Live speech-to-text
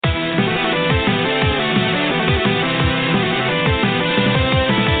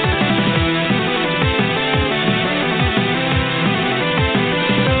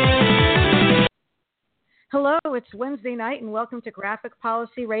hello. It's Wednesday night, and welcome to Graphic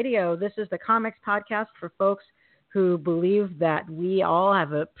Policy Radio. This is the comics podcast for folks who believe that we all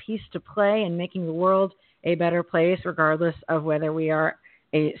have a piece to play in making the world a better place, regardless of whether we are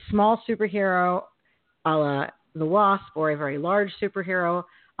a small superhero a la The Wasp or a very large superhero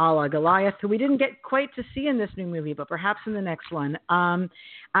a la Goliath, who we didn't get quite to see in this new movie, but perhaps in the next one. I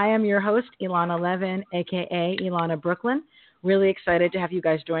am your host, Ilana Levin, a.k.a. Ilana Brooklyn. Really excited to have you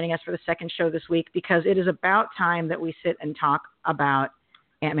guys joining us for the second show this week because it is about time that we sit and talk about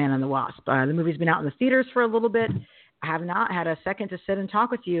Ant-Man and the Wasp. The movie's been out in the theaters for a little bit. I have not had a second to sit and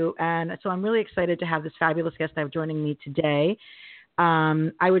talk with you, and so I'm really excited to have this fabulous guest I have joining me today.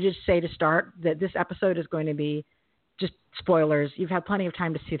 I would just say to start that this episode is going to be just spoilers. You've had plenty of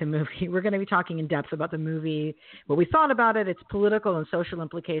time to see the movie. We're going to be talking in depth about the movie, what we thought about it, its political and social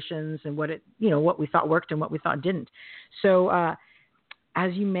implications, and what we thought worked and what we thought didn't. So,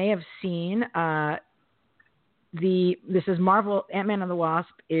 as you may have seen, this is Marvel. Ant-Man and the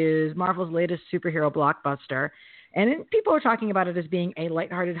Wasp is Marvel's latest superhero blockbuster, and people are talking about it as being a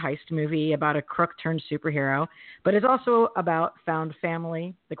lighthearted heist movie about a crook turned superhero, but it's also about found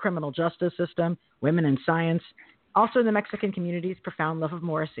family, the criminal justice system, women in science. Also, the Mexican community's profound love of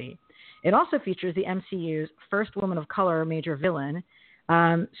Morrissey. It also features the MCU's first woman of color major villain.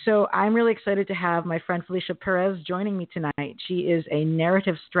 So I'm really excited to have my friend Felicia Perez joining me tonight. She is a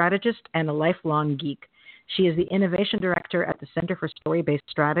narrative strategist and a lifelong geek. She is the innovation director at the Center for Story-Based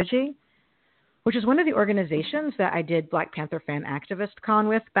Strategy, which is one of the organizations that I did Black Panther Fan Activist Con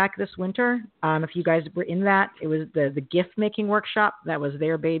with back this winter. If you guys were in that, it was the gift making workshop. That was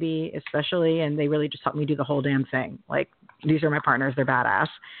their baby especially, and they really just helped me do the whole damn thing. Like, these are my partners. They're badass.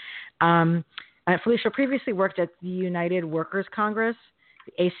 Felicia previously worked at the United Workers Congress,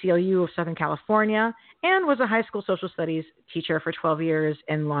 the ACLU of Southern California, and was a high school social studies teacher for 12 years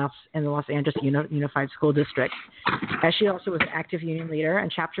in the Los Angeles Unified School District. She also was an active union leader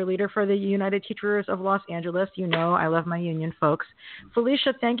and chapter leader for the United Teachers of Los Angeles. You know, I love my union folks.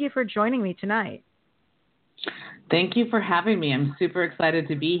 Felicia, thank you for joining me tonight. Thank you for having me. I'm super excited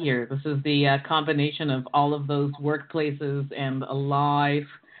to be here. This is the combination of all of those workplaces and a lifelong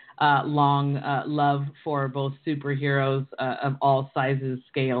love for both superheroes of all sizes,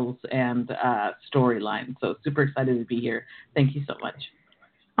 scales, and storylines. So super excited to be here. Thank you so much.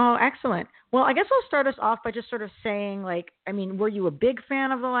 Oh, excellent. Well, I guess I'll start us off by just sort of saying, were you a big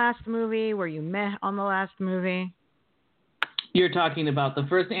fan of the last movie? Were you meh on the last movie? You're talking about the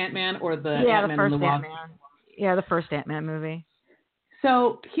first Ant-Man or the Ant-Man and the Wasp? Yeah, the first Ant-Man movie.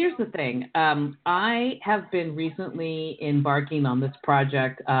 So here's the thing. I have been recently embarking on this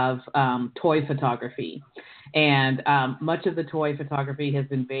project of toy photography. And much of the toy photography has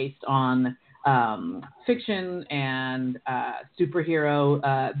been based on fiction and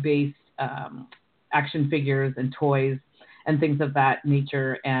superhero-based action figures and toys and things of that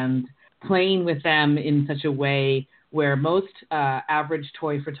nature, and playing with them in such a way where most average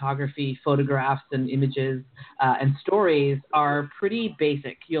toy photography photographs and images and stories are pretty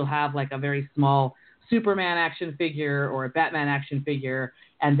basic. You'll have like a very small Superman action figure or a Batman action figure,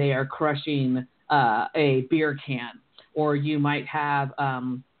 and they are crushing a beer can. Or you might have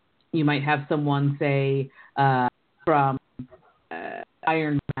someone say from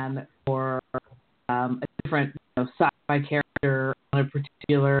Iron Man or a different sci-fi character on a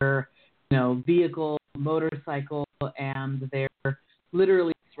particular vehicle, motorcycle, and they're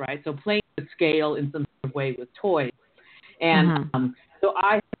literally, right? So playing with scale in some sort of way with toys. And so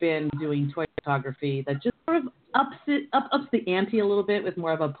I've been doing toy photography that just sort of ups the ante a little bit with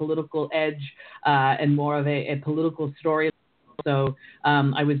more of a political edge and more of a political story. So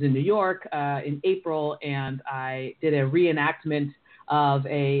I was in New York in April, and I did a reenactment of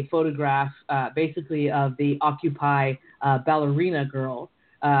a photograph basically of the Occupy ballerina girl.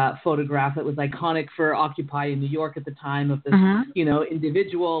 Photograph that was iconic for Occupy in New York at the time, of this,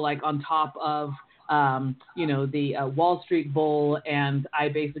 individual on top of, the Wall Street Bowl. And I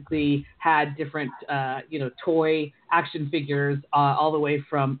basically had different, toy action figures all the way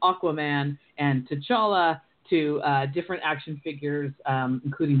from Aquaman and T'Challa to different action figures,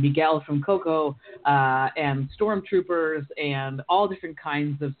 including Miguel from Coco and Stormtroopers, and all different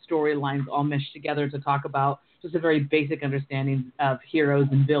kinds of storylines all meshed together to talk about just a very basic understanding of heroes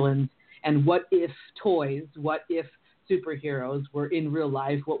and villains, and what if superheroes were in real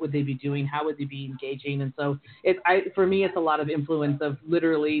life, what would they be doing? How would they be engaging? And so for me, it's a lot of influence of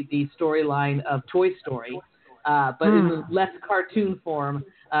literally the storyline of Toy Story, but in less cartoon form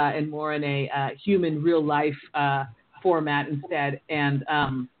and more in a human real life format instead. And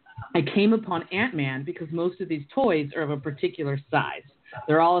I came upon Ant-Man because most of these toys are of a particular size.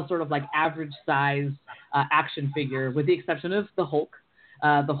 They're all sort of like average size action figure, with the exception of the Hulk.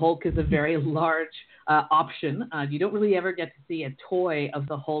 The Hulk is a very large option. You don't really ever get to see a toy of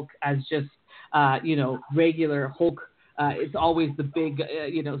the Hulk as just, regular Hulk. It's always the big,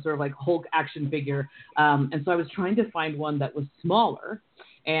 sort of like Hulk action figure. And so I was trying to find one that was smaller.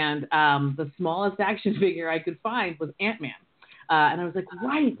 And the smallest action figure I could find was Ant-Man. And I was like,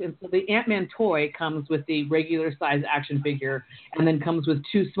 right. And so the Ant-Man toy comes with the regular size action figure, and then comes with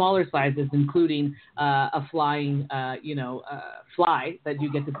two smaller sizes, including a flying, fly that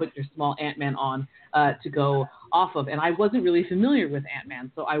you get to put your small Ant-Man on to go off of. And I wasn't really familiar with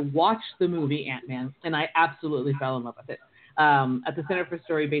Ant-Man, so I watched the movie Ant-Man, and I absolutely fell in love with it. At the Center for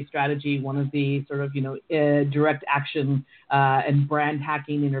Story-Based Strategy, one of the sort of, direct action and brand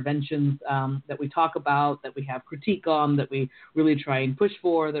hacking interventions that we talk about, that we have critique on, that we really try and push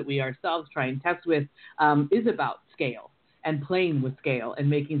for, that we ourselves try and test with, is about scale and playing with scale and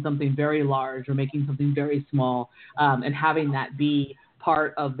making something very large or making something very small, and having that be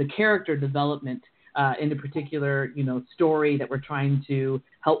part of the character development in a particular, story that we're trying to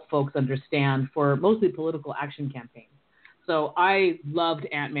help folks understand for mostly political action campaigns. So I loved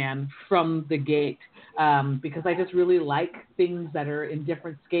Ant-Man from the gate because I just really like things that are in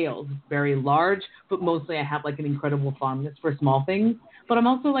different scales. Very large, but mostly I have like an incredible fondness for small things. But I'm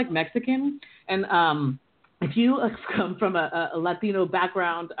also like Mexican, and if you come from a Latino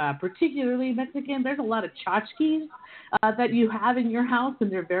background, particularly Mexican, there's a lot of tchotchkes that you have in your house,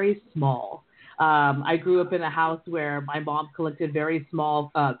 and they're very small. I grew up in a house where my mom collected very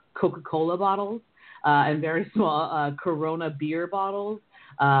small Coca-Cola bottles. And very small Corona beer bottles,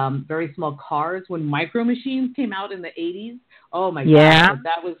 very small cars. When Micro Machines came out in the 80s, oh my gosh,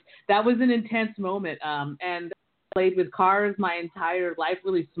 that was an intense moment. And I played with cars my entire life,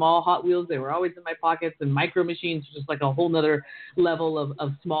 really small Hot Wheels. They were always in my pockets, and Micro Machines were just like a whole nother level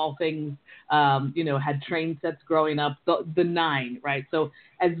of small things. Had train sets growing up, the nine, right? So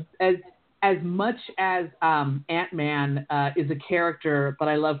as much as Ant-Man is a character, but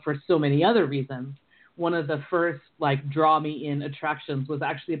I love for so many other reasons, one of the first draw me in attractions was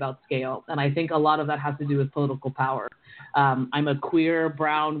actually about scale. And I think a lot of that has to do with political power. I'm a queer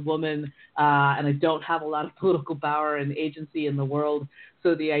brown woman, and I don't have a lot of political power and agency in the world.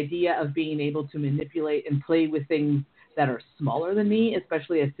 So the idea of being able to manipulate and play with things that are smaller than me,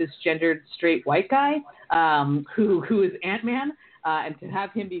 especially a cisgendered straight white guy, who is Ant-Man, and to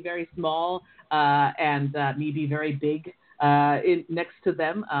have him be very small and me be very big next to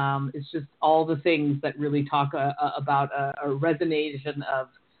them, it's just all the things that really talk about a resonation of,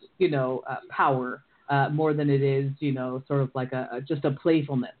 power more than it is, sort of like just a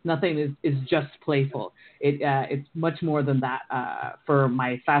playfulness. Nothing is just playful. It's much more than that for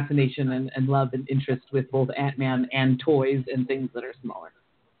my fascination and love and interest with both Ant-Man and toys and things that are smaller.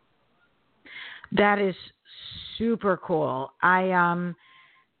 That is super cool.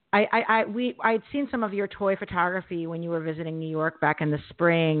 I'd seen some of your toy photography when you were visiting New York back in the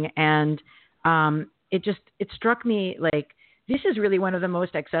spring, and it struck me like this is really one of the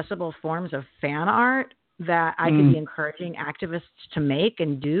most accessible forms of fan art that I could be encouraging activists to make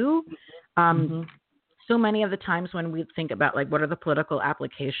and do. So many of the times when we think about what are the political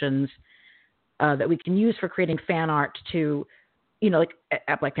applications that we can use for creating fan art to,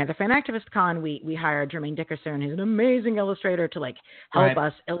 at Black Panther Fan Activist Con, we hired Jermaine Dickerson, who's an amazing illustrator, to help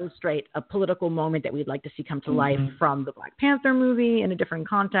us illustrate a political moment that we'd like to see come to life from the Black Panther movie in a different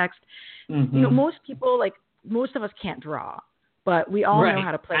context. Most people, most of us can't draw, but we all know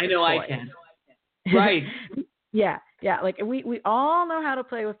how to play with toys. I can. Right. Yeah. We all know how to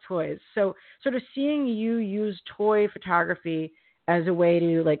play with toys. So sort of seeing you use toy photography as a way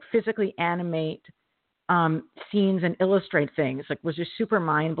to physically animate scenes and illustrate things was just super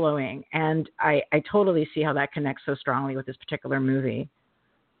mind-blowing, and I totally see how that connects so strongly with this particular movie.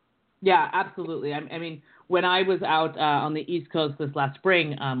 Yeah, absolutely. I mean, when I was out on the East Coast this last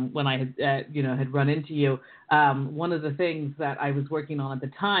spring, when I had run into you, one of the things that I was working on at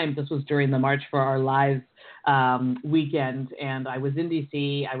the time, this was during the March for Our Lives weekend, and I was in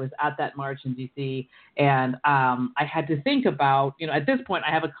D.C. I was at that march in D.C., and I had to think about, at this point,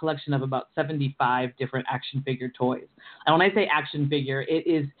 I have a collection of about 75 different action figure toys. And when I say action figure, it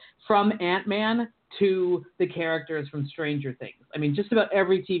is from Ant-Man to the characters from Stranger Things. I mean, just about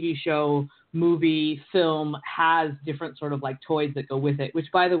every TV show, movie, film has different sort of toys that go with it, which,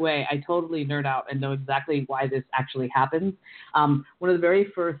 by the way, I totally nerd out and know exactly why this actually happens. One of the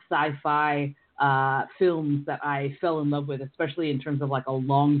very first sci-fi films that I fell in love with, especially in terms of a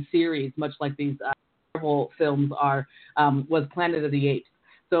long series, much like these Marvel films are, was Planet of the Apes.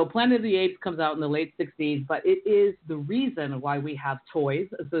 So Planet of the Apes comes out in the late 60s, but it is the reason why we have toys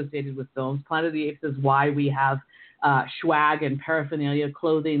associated with films. Planet of the Apes is why we have swag and paraphernalia,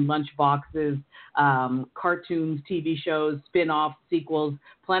 clothing, lunch boxes, cartoons, TV shows, spin-offs, sequels.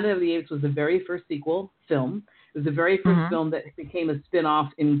 Planet of the Apes was the very first sequel film. It was the very first film that became a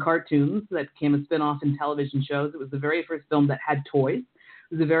spin-off in cartoons, that became a spin-off in television shows. It was the very first film that had toys.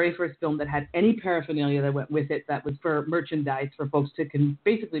 It was the very first film that had any paraphernalia that went with it that was for merchandise for folks to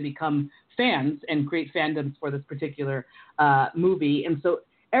basically become fans and create fandoms for this particular movie. And so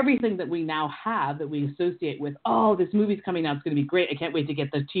everything that we now have that we associate with, oh, this movie's coming out, it's going to be great, I can't wait to get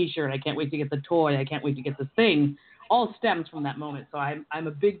the T-shirt, I can't wait to get the toy, I can't wait to get the thing, all stems from that moment. So I'm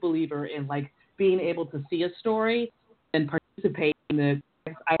a big believer in like being able to see a story and participate in the.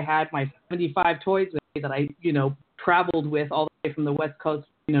 I had my 75 toys with me that I, traveled with all the way from the West Coast,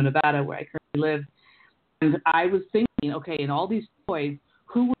 Nevada, where I currently live. And I was thinking, okay, in all these toys,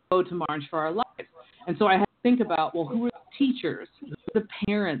 who would go to March for Our Lives? And so I had to think about, well, who are the teachers, who are the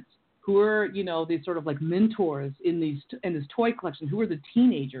parents, who are, these sort of like mentors in this toy collection, who are the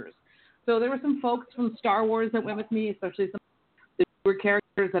teenagers? So there were some folks from Star Wars that went with me, especially some newer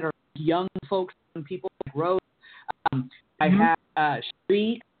characters that are young folks and people like Rose. I had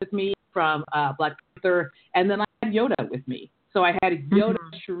Shree with me from Black Panther, and then I had Yoda with me. So I had Yoda,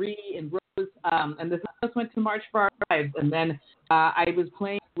 Shree, and Rose, and this just went to March for Our Lives. And then I was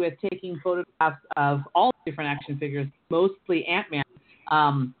playing with taking photographs of all different action figures, mostly Ant-Man,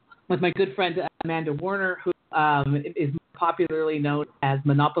 with my good friend Amanda Warner, who is popularly known as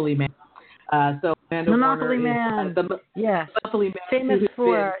Monopoly Man. So Amanda Monopoly Warner Man, is, Monopoly Man, famous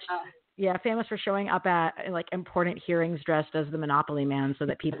for showing up at like important hearings dressed as the Monopoly Man, so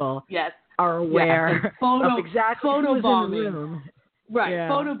that people are aware of exactly who's in the room. Right,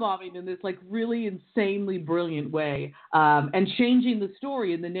 photobombing in this like really insanely brilliant way, and changing the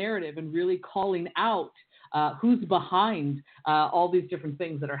story and the narrative, and really calling out who's behind all these different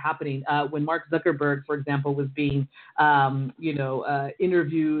things that are happening. When Mark Zuckerberg, for example, was being,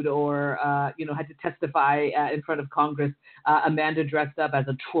 interviewed or, had to testify in front of Congress, Amanda dressed up as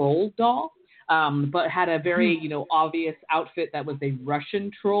a troll doll, but had a very, obvious outfit that was a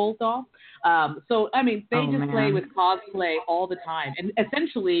Russian troll doll. So, I mean, they play with cosplay all the time. And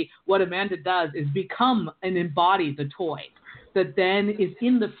essentially what Amanda does is become and embody the toy that then is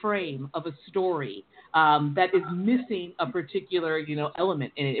in the frame of a story that is missing a particular,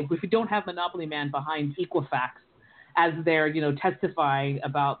 element in it. If we don't have Monopoly Man behind Equifax as they're, testifying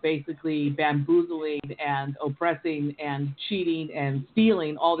about basically bamboozling and oppressing and cheating and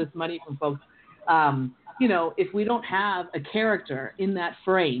stealing all this money from folks, if we don't have a character in that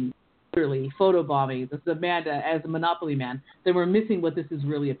frame, literally photobombing, this is Amanda as a Monopoly Man, then we're missing what this is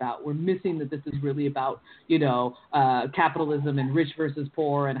really about. We're missing that this is really about, capitalism and rich versus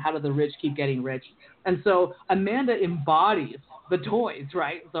poor and how do the rich keep getting rich. And so Amanda embodies the toys,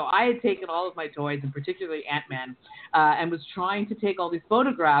 right? So I had taken all of my toys, and particularly Ant-Man, and was trying to take all these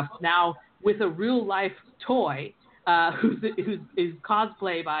photographs now with a real-life toy who is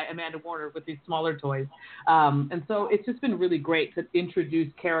cosplay by Amanda Warner with these smaller toys. And so it's just been really great to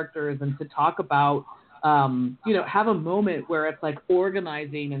introduce characters and to talk about, have a moment where it's like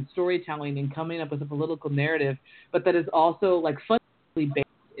organizing and storytelling and coming up with a political narrative, but that is also like fundamentally based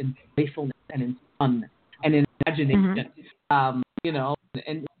in playfulness and in fun and in imagination. And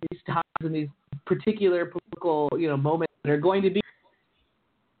these times and these particular political, moments that are going to be.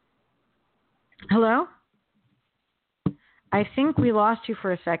 Hello? I think we lost you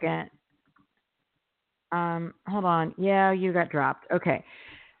for a second. Hold on. Yeah, you got dropped. Okay.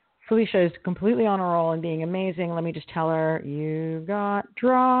 Felicia is completely on a roll and being amazing. Let me just tell her you got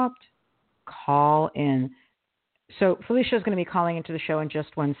dropped. Call in. So Felicia is going to be calling into the show in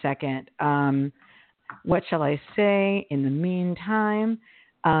just 1 second. What shall I say in the meantime?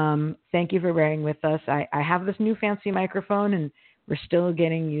 Thank you for bearing with us. I have this new fancy microphone, and we're still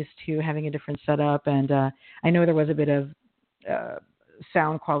getting used to having a different setup. And I know there was a bit of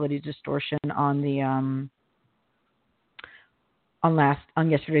sound quality distortion on the on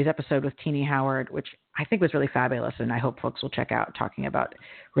yesterday's episode with Teenie Howard, which I think was really fabulous, and I hope folks will check out, talking about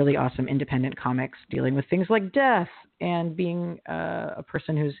really awesome independent comics dealing with things like death and being a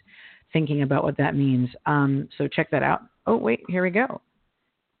person who's thinking about what that means. So check that out. Oh, wait, here we go.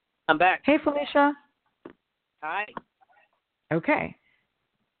 I'm back. Hey, Felicia. Hi. Okay.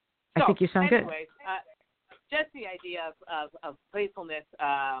 So, I think you sound good. Just the idea of playfulness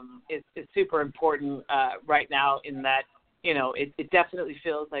is super important right now, in that, it definitely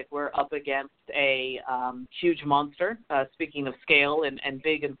feels like we're up against a huge monster, speaking of scale and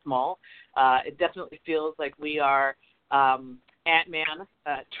big and small. It definitely feels like we are Ant-Man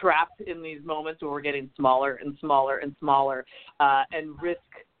trapped in these moments where we're getting smaller and smaller and smaller, and risk,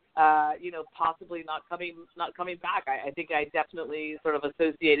 possibly not coming back. I think I definitely sort of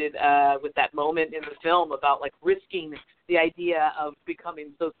associated with that moment in the film about like risking the idea of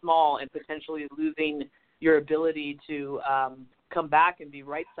becoming so small and potentially losing your ability to come back and be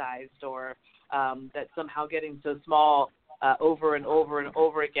right-sized, or that somehow getting so small over and over and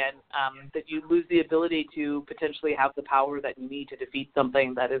over again that you lose the ability to potentially have the power that you need to defeat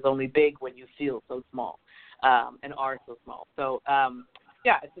something that is only big when you feel so small and are so small. So,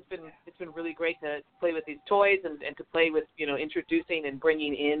 it's been really great to play with these toys and to play with, introducing and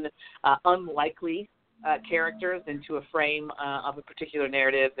bringing in unlikely characters into a frame of a particular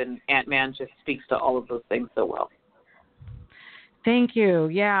narrative, and Ant-Man just speaks to all of those things so well. Thank you.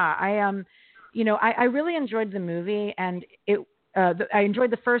 Yeah, I really enjoyed the movie, and I enjoyed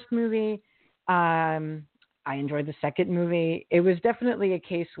the first movie. I enjoyed the second movie. It was definitely a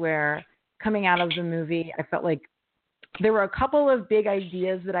case where coming out of the movie, I felt like there were a couple of big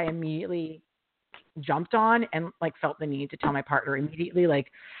ideas that I immediately jumped on and like felt the need to tell my partner immediately, like,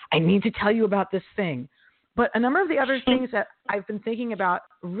 I need to tell you about this thing. But a number of the other things that I've been thinking about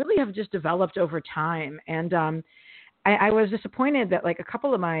really have just developed over time. And I was disappointed that like a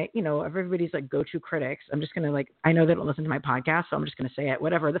couple of my, everybody's like go-to critics, I'm just going to I know they don't listen to my podcast, so I'm just going to say it,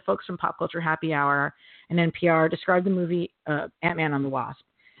 whatever. The folks from Pop Culture Happy Hour and NPR described the movie Ant-Man and the Wasp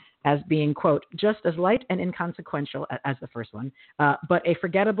as being, quote, just as light and inconsequential as the first one, but a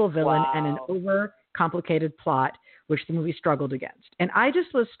forgettable villain and an over-complicated plot, which the movie struggled against. And I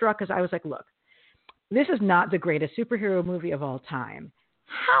just was struck because I was like, look, this is not the greatest superhero movie of all time.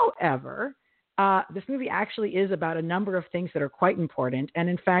 However, this movie actually is about a number of things that are quite important. And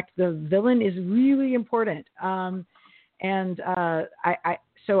in fact, the villain is really important. I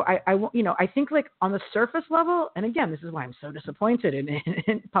think like on the surface level, and again, this is why I'm so disappointed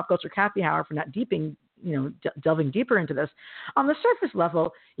in Pop Culture Happy Hour for not delving deeper into this. On the surface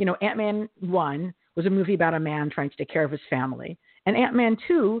level, Ant-Man 1 was a movie about a man trying to take care of his family. And Ant-Man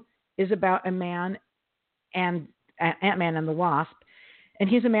 2 is about a man and Ant-Man and the Wasp. And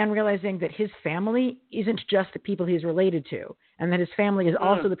he's a man realizing that his family isn't just the people he's related to, and that his family is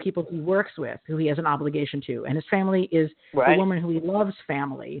also the people he works with, who he has an obligation to. And his family is the woman who he loves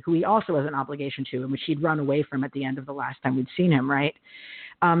family, who he also has an obligation to, and which he'd run away from at the end of the last time we'd seen him, right?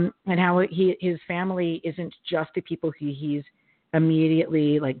 And how his family isn't just the people he's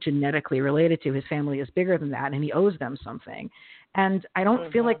immediately, like, genetically related to. His family is bigger than that, and he owes them something. And I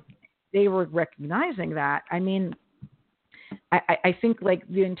don't feel like they were recognizing that. I mean, I think like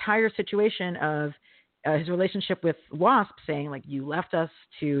the entire situation of his relationship with Wasp, saying like, you left us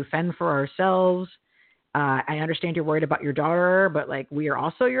to fend for ourselves. I understand you're worried about your daughter, but like, we are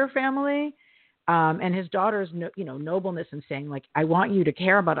also your family. And his daughter's, nobleness in saying like, I want you to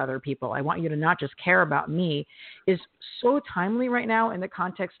care about other people. I want you to not just care about me, is so timely right now in the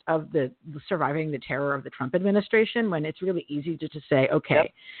context of the surviving the terror of the Trump administration, when it's really easy to just say,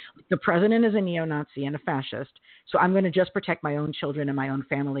 okay, the president is a neo-Nazi and a fascist, so I'm going to just protect my own children and my own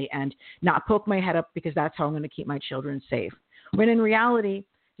family and not poke my head up because that's how I'm going to keep my children safe. When in reality,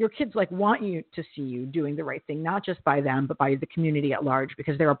 your kids like want you to see you doing the right thing, not just by them, but by the community at large,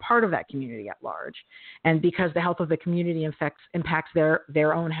 because they're a part of that community at large. And because the health of the community impacts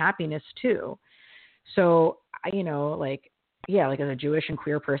their own happiness too. So, like as a Jewish and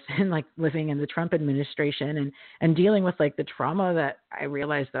queer person, like living in the Trump administration and dealing with like the trauma that I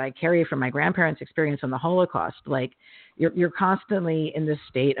realized that I carry from my grandparents' experience on the Holocaust, like you're constantly in this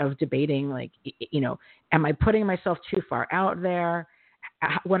state of debating, like, am I putting myself too far out there?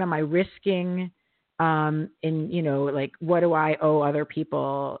 What am I risking? What do I owe other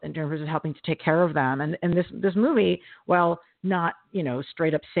people in terms of helping to take care of them? And this movie, while not,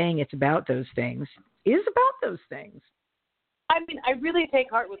 straight up saying it's about those things, is about those things. I mean, I really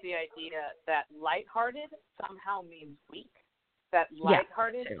take heart with the idea that lighthearted somehow means weak, that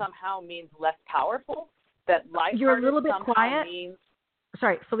lighthearted somehow means less powerful, that lighthearted You're a little bit quiet. means...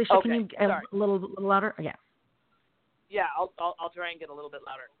 Sorry, Felicia, okay, can you get a little louder? Yeah. Yeah, I'll try and get a little bit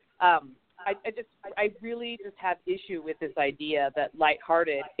louder. I really just have issue with this idea that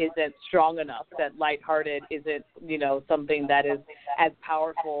lighthearted isn't strong enough, that lighthearted isn't, something that is as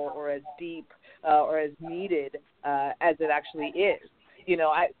powerful or as deep or as needed as it actually is.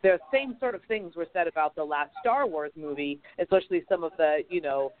 The same sort of things were said about the last Star Wars movie, especially some of the,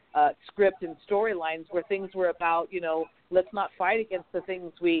 script and storylines where things were about, let's not fight against the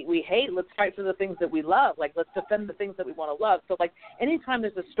things we hate. Let's fight for the things that we love. Like, let's defend the things that we want to love. So, like, anytime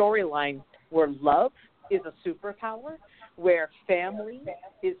there's a storyline where love is a superpower, where family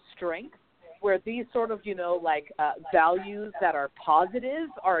is strength, where these sort of, values that are positive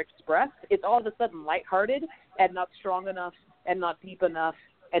are expressed, it's all of a sudden lighthearted and not strong enough and not deep enough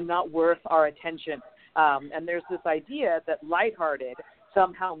and not worth our attention. And there's this idea that lighthearted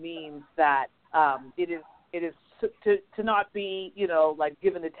somehow means that it is to not be,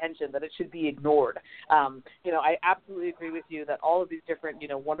 given attention, that it should be ignored. I absolutely agree with you that all of these different,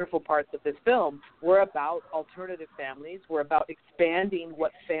 wonderful parts of this film were about alternative families. We're about expanding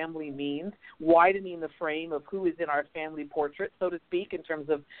what family means, widening the frame of who is in our family portrait, so to speak, in terms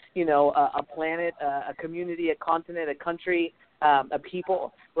of, a planet, a community, a continent, a country, a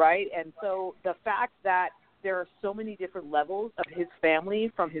people, right? And so the fact that there are so many different levels of his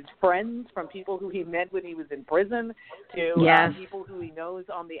family, from his friends, from people who he met when he was in prison, to people who he knows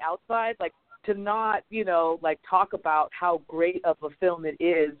on the outside, to not, talk about how great of a film it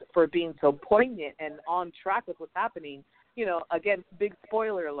is for being so poignant and on track with what's happening. Again, big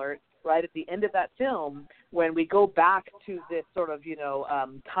spoiler alert, right at the end of that film, when we go back to this sort of,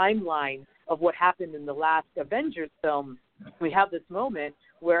 timeline of what happened in the last Avengers film, we have this moment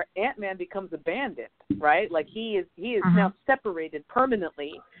where Ant-Man becomes abandoned, right? He is now separated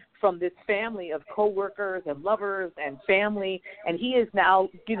permanently from this family of coworkers and lovers and family, and he is now,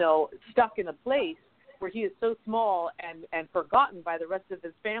 stuck in a place where he is so small and forgotten by the rest of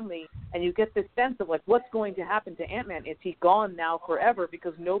his family, and you get this sense of what's going to happen to Ant-Man. Is he gone now forever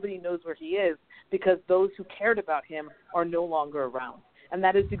because nobody knows where he is, because those who cared about him are no longer around? And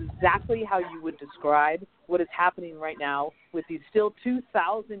that is exactly how you would describe what is happening right now with these still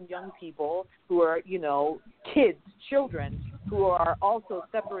 2,000 young people who are, kids, children, who are also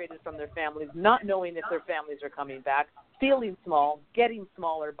separated from their families, not knowing if their families are coming back, feeling small, getting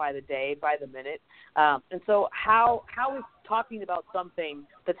smaller by the day, by the minute. And so how is talking about something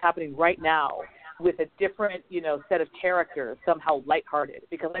that's happening right now with a different, set of characters somehow lighthearted?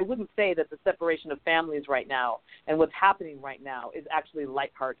 Because I wouldn't say that the separation of families right now and what's happening right now is actually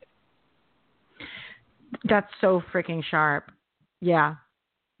lighthearted. That's so freaking sharp. Yeah.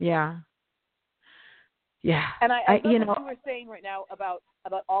 And I love what you were saying right now about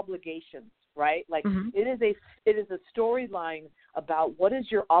obligations, right? It is a storyline about what is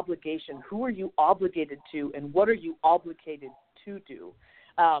your obligation, who are you obligated to, and what are you obligated to do.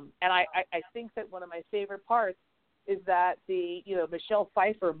 And I think that one of my favorite parts is that the Michelle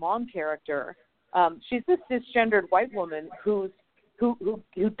Pfeiffer mom character, she's this cisgendered white woman who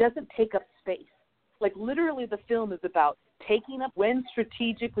doesn't take up space. Literally, the film is about taking up when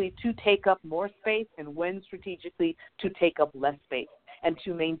strategically to take up more space and when strategically to take up less space, and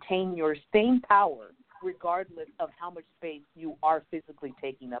to maintain your same power regardless of how much space you are physically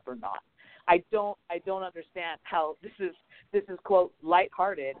taking up or not. I don't understand how this is quote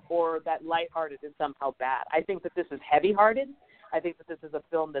lighthearted, or that lighthearted is somehow bad. I think that this is heavy-hearted. I think that this is a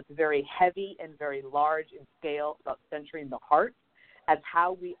film that's very heavy and very large in scale, about centering the heart as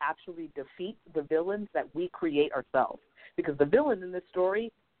how we actually defeat the villains that we create ourselves. Because the villain in this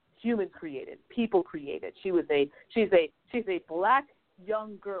story, humans created, people created. She's a black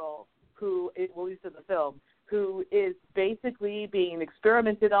young girl who, at least in the film, who is basically being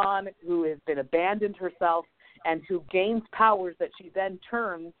experimented on, who has been abandoned herself, and who gains powers that she then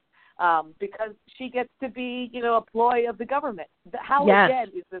turns because she gets to be, a ploy of the government. How,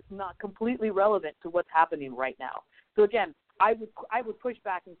 again, is this not completely relevant to what's happening right now? So, again, I would push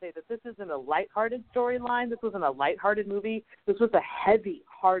back and say that this isn't a lighthearted storyline. This wasn't a lighthearted movie. This was a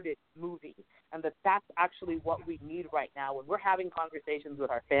heavy-hearted movie. And that's actually what we need right now when we're having conversations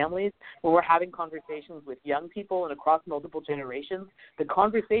with our families, when we're having conversations with young people and across multiple generations. The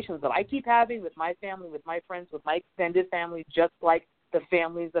conversations that I keep having with my family, with my friends, with my extended family, just like the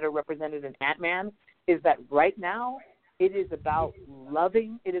families that are represented in Ant-Man, is that right now it is about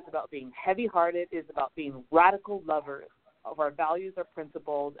loving, it is about being heavy-hearted, it is about being radical lovers of our values, our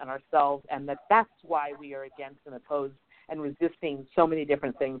principles, and ourselves, and that's why we are against and opposed and resisting so many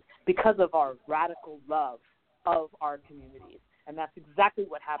different things, because of our radical love of our communities. And that's exactly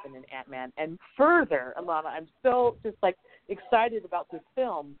what happened in Ant-Man. And further, Alana, I'm so just excited about this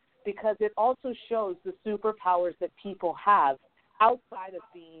film because it also shows the superpowers that people have outside of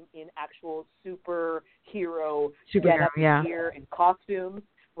being in actual superhero gear and costumes,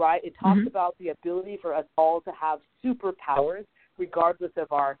 right? It talks about the ability for us all to have superpowers regardless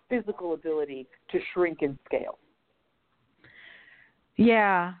of our physical ability to shrink in scale.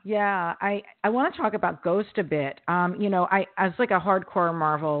 Yeah. I want to talk about Ghost a bit. I as a hardcore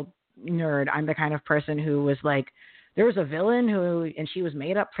Marvel nerd, I'm the kind of person who was there was a villain and she was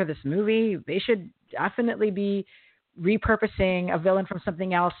made up for this movie. They should definitely be repurposing a villain from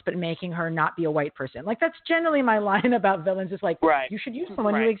something else, but making her not be a white person. Like, that's generally my line about villains, is like, you should use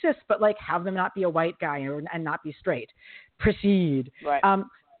someone who exists, but like have them not be a white guy and not be straight. Proceed.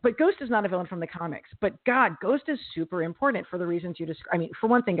 But Ghost is not a villain from the comics. But God, Ghost is super important for the reasons you described. I mean, for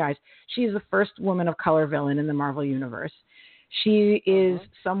one thing, guys, she is the first woman of color villain in the Marvel Universe. She is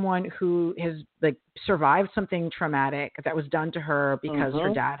someone who has like survived something traumatic that was done to her because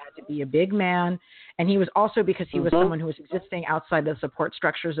her dad had to be a big man. And he was also, because he was someone who was existing outside the support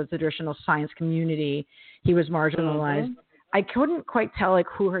structures of the traditional science community, he was marginalized. I couldn't quite tell like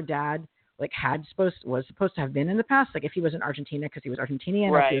who her dad like was supposed to have been in the past. Like if he was in Argentina because he was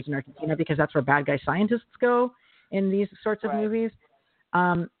Argentinian, or if he was in Argentina because that's where bad guy scientists go in these sorts of movies.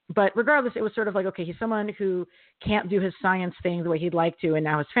 But regardless, it was sort of like, okay, he's someone who can't do his science thing the way he'd like to, and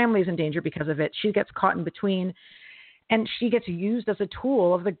now his family's in danger because of it. She gets caught in between, and she gets used as a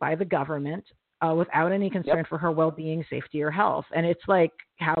tool by the government without any concern for her well-being, safety, or health. And it's like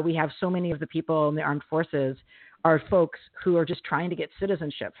how we have so many of the people in the armed forces are folks who are just trying to get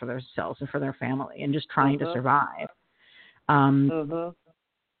citizenship for themselves and for their family and just trying to survive.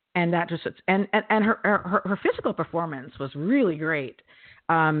 And that just, and her physical performance was really great.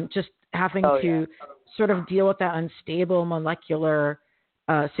 Just having to sort of deal with that unstable molecular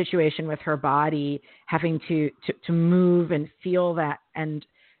situation with her body, having to move and feel that, and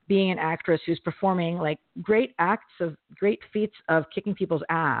being an actress who's performing like great feats of kicking people's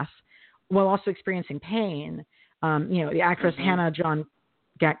ass while also experiencing pain. The actress Hannah John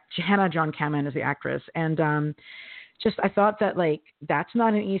Kamen is the actress, and just I thought that like that's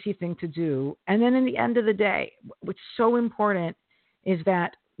not an easy thing to do. And then in the end of the day, what's so important is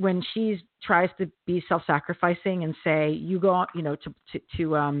that when she tries to be self-sacrificing and say, you go on,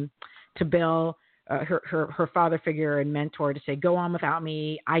 to Bill, her father figure and mentor, to say, go on without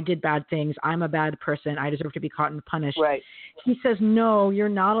me. I did bad things. I'm a bad person. I deserve to be caught and punished. He says, no, you're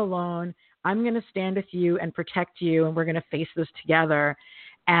not alone. I'm going to stand with you and protect you, and we're going to face this together.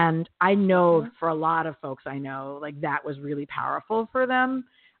 And I know for a lot of folks I know, like that was really powerful for them,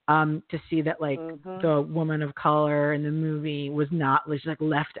 to see that like the woman of color in the movie was not just like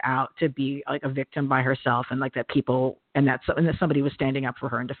left out to be like a victim by herself, and like that people and that somebody was standing up for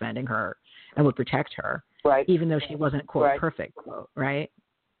her and defending her and would protect her, even though she wasn't quote perfect, quote, right,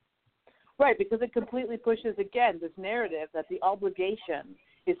 because it completely pushes again this narrative that the obligation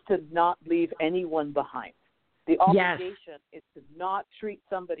is to not leave anyone behind. The obligation is to not treat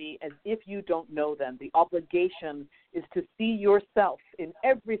somebody as if you don't know them. The obligation is to see yourself in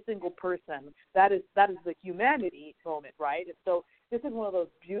every single person. That is the humanity moment, right? And so this is one of those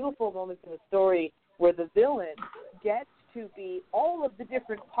beautiful moments in the story where the villain gets to be all of the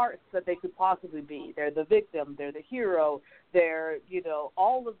different parts that they could possibly be. They're the victim, they're the hero, they're,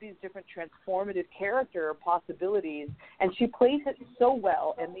 all of these different transformative character possibilities. And she plays it so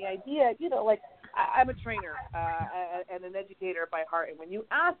well. And the idea, I'm a trainer and an educator by heart, and when you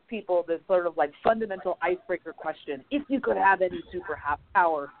ask people this sort of like fundamental icebreaker question, if you could have any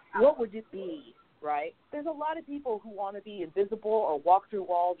superpower, what would it be, right? There's a lot of people who want to be invisible or walk through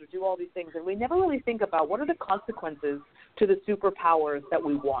walls or do all these things, and we never really think about what are the consequences to the superpowers that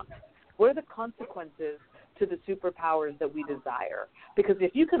we want. What are the consequences to the superpowers that we desire? Because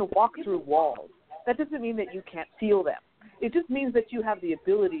if you can walk through walls, that doesn't mean that you can't feel them. It just means that you have the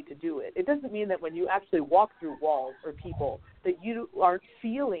ability to do it. It doesn't mean that when you actually walk through walls or people that you aren't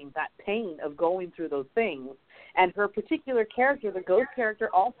feeling that pain of going through those things. And her particular character, the ghost character,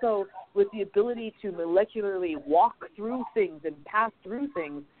 also with the ability to molecularly walk through things and pass through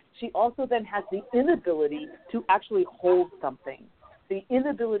things, she also then has the inability to actually hold something, the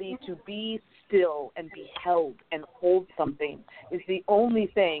inability to be still and be held and hold something is the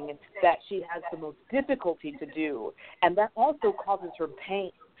only thing that she has the most difficulty to do, and that also causes her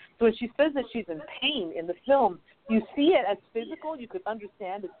pain. So when she says that she's in pain in the film, you see it as physical, you could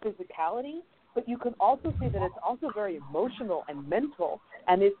understand its physicality, but you can also see that it's also very emotional and mental,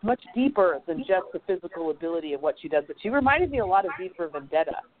 and it's much deeper than just the physical ability of what she does. But she reminded me a lot of V for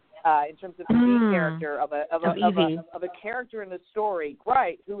Vendetta. In terms of the character of a character in the story,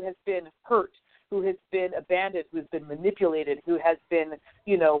 right, who has been hurt, who has been abandoned, who has been manipulated, who has been,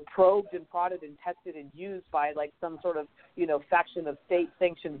 probed and prodded and tested and used by like some sort of, faction of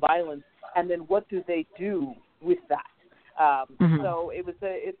state-sanctioned violence, and then what do they do with that? So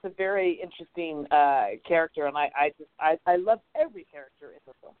it's a very interesting character, and I love every character in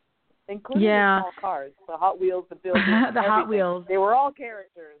the film, including the small cars, the Hot Wheels, the buildings, the Hot Wheels. They were all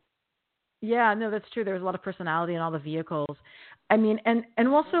characters. Yeah, no, that's true. There was a lot of personality in all the vehicles. I mean, and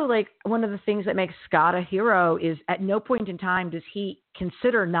also like one of the things that makes Scott a hero is at no point in time does he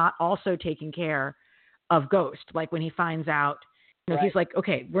consider not also taking care of Ghost. Like when he finds out, you know, Right. he's like,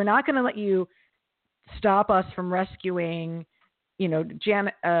 okay, we're not going to let you stop us from rescuing, you know,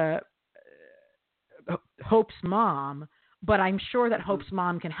 Hope's mom, but I'm sure that Hope's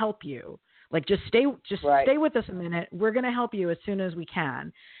mom can help you. Like, just stay with us a minute. We're going to help you as soon as we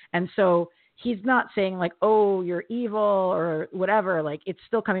can. And so he's not saying like, oh, you're evil or whatever. Like, it's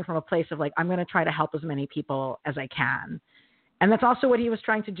still coming from a place of like, I'm going to try to help as many people as I can. And that's also what he was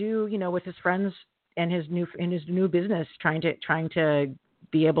trying to do, you know, with his friends and his new business, trying to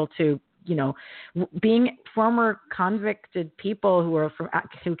be able to, you know, being former convicted people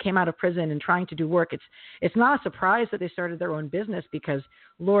who came out of prison and trying to do work. It's not a surprise that they started their own business, because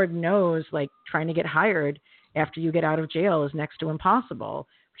Lord knows, like, trying to get hired after you get out of jail is next to impossible,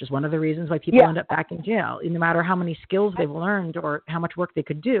 which is one of the reasons why people end up back in jail, no matter how many skills they've learned or how much work they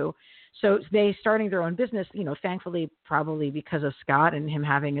could do. So they starting their own business, you know, thankfully, probably because of Scott and him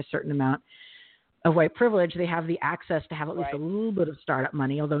having a certain amount of white privilege, they have the access to have at least a little bit of startup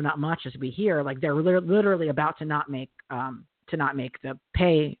money, although not much, as we hear. Like, they're literally about to not make the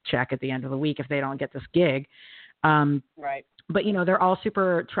paycheck at the end of the week if they don't get this gig. Right. But, you know, they're all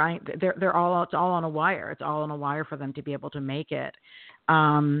super trying. They're all, it's all on a wire. It's all on a wire for them to be able to make it. You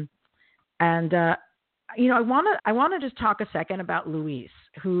know, I want to just talk a second about Luis,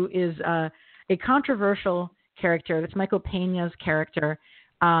 who is a controversial character. That's Michael Peña's character.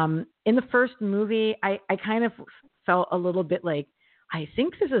 In the first movie, I kind of felt a little bit like, I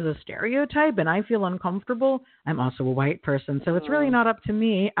think this is a stereotype and I feel uncomfortable. I'm also a white person, so it's really not up to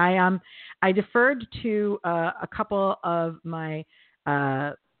me. I deferred to a couple of my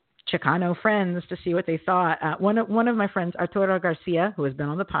Chicano friends to see what they thought. One of my friends, Arturo Garcia, who has been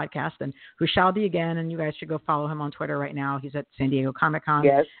on the podcast and who shall be again, and you guys should go follow him on Twitter right now. He's at San Diego Comic-Con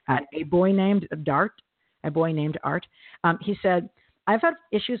at a boy named Art. He said, I've had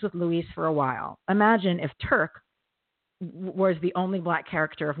issues with Luis for a while. Imagine if Turk was the only black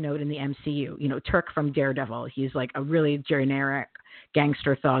character of note in the MCU. You know, Turk from Daredevil. He's like a really generic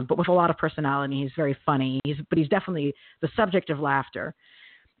gangster thug, but with a lot of personality. He's very funny. But he's definitely the subject of laughter.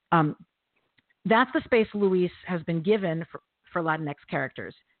 That's the space Luis has been given for Latinx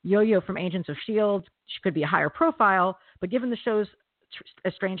characters. Yo-Yo from Agents of S.H.I.E.L.D., she could be a higher profile, but given the show's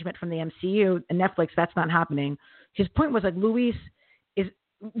estrangement from the MCU and Netflix, that's not happening. His point was like Luis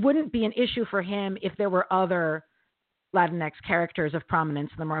wouldn't be an issue for him if there were other Latinx characters of prominence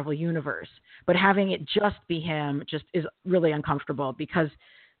in the Marvel universe, but having it just be him just is really uncomfortable, because,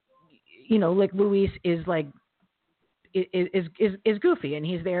 you know, like, Luis is like is goofy and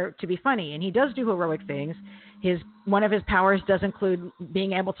he's there to be funny, and he does do heroic things. One of his powers does include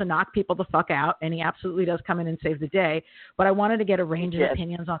being able to knock people the fuck out, and he absolutely does come in and save the day. But I wanted to get a range of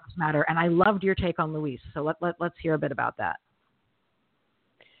opinions on this matter, and I loved your take on Luis. So let's hear a bit about that.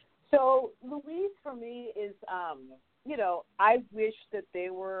 So Luis, for me, is, you know, I wish that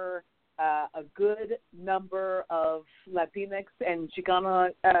there were a good number of Latinx and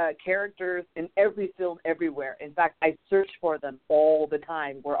Chicana characters in every film everywhere. In fact, I search for them all the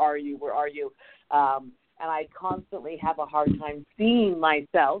time. Where are you? Where are you? And I constantly have a hard time seeing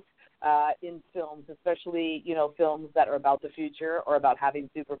myself in films, especially, you know, films that are about the future or about having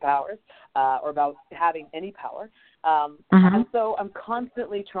superpowers or about having any power. And so I'm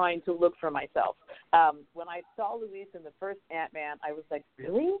constantly trying to look for myself. When I saw Luis in the first Ant-Man, I was like,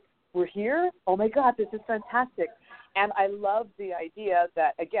 really? We're here? Oh, my God, this is fantastic. And I love the idea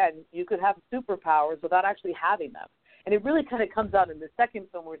that, again, you could have superpowers without actually having them. And it really kind of comes out in the second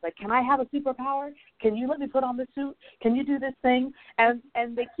film where it's like, can I have a superpower? Can you let me put on the suit? Can you do this thing? And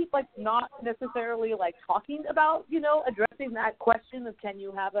they keep, like, not necessarily, like, talking about, you know, addressing that question of, can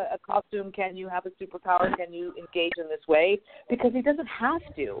you have a costume? Can you have a superpower? Can you engage in this way? Because he doesn't have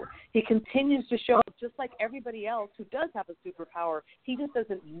to. He continues to show up just like everybody else who does have a superpower. He just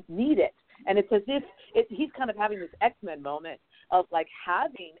doesn't need it. And it's as if he's kind of having this X-Men moment of, like,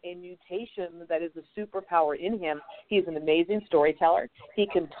 having a mutation that is a superpower in him. He's an amazing storyteller. He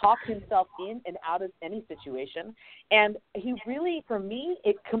can talk himself in and out of any situation. And he really, for me,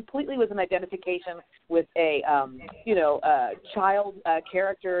 it completely was an identification with a, you know, child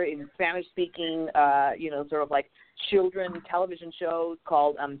character in Spanish-speaking, you know, sort of like children television shows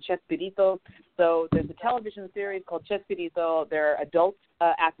called Chespirito. So there's a television series called Chespirito. They're adults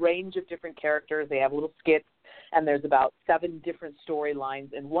at range of different characters. They have little skits, and there's about 7 different storylines,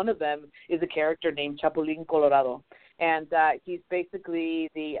 and one of them is a character named Chapulín Colorado. And he's basically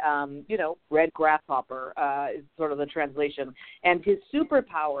the, you know, red grasshopper is sort of the translation. And his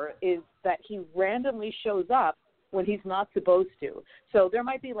superpower is that he randomly shows up when he's not supposed to. So there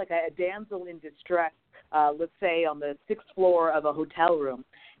might be like a damsel in distress, let's say on the 6th floor of a hotel room,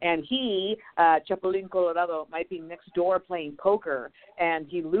 and he, Chapulín Colorado, might be next door playing poker, and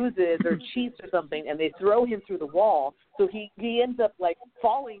he loses or cheats or something, and they throw him through the wall, so he ends up like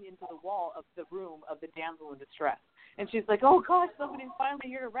falling into the wall of the room of the damsel in distress. And she's like, oh, gosh, somebody's finally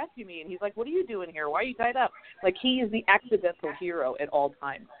here to rescue me. And he's like, what are you doing here? Why are you tied up? Like, he is the accidental hero at all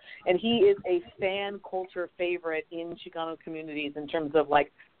times. And he is a fan culture favorite in Chicano communities in terms of,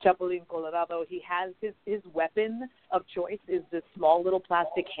 like, Chapulín Colorado. He has his weapon of choice is this small little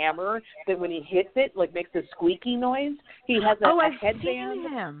plastic hammer that when he hits it, like, makes a squeaky noise. He has a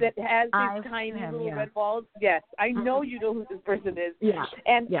headband that has these tiny little red balls. Yes, I know you know who this person is. Yeah.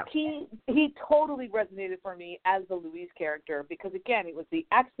 And he totally resonated for me as the Luis character because, again, it was the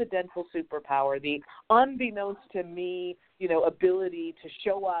accidental superpower, the unbeknownst to me, ability to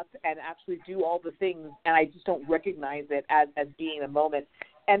show up and actually do all the things, and I just don't recognize it as being a moment.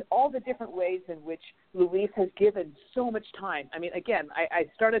 And all the different ways in which Luis has given so much time. I mean, again, I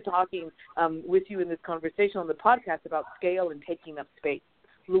started talking with you in this conversation on the podcast about scale and taking up space.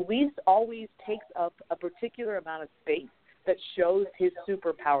 Luis always takes up a particular amount of space that shows his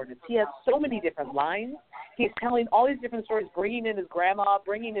superpowerness. He has so many different lines. He's telling all these different stories, bringing in his grandma,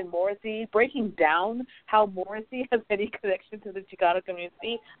 bringing in Morrissey, breaking down how Morrissey has any connection to the Chicano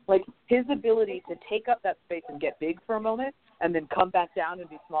community. Like, his ability to take up that space and get big for a moment and then come back down and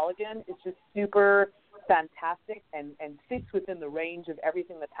be small again is just super fantastic and fits within the range of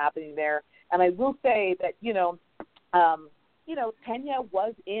everything that's happening there. And I will say that, Tenya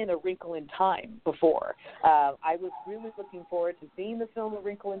was in A Wrinkle in Time before. I was really looking forward to seeing the film A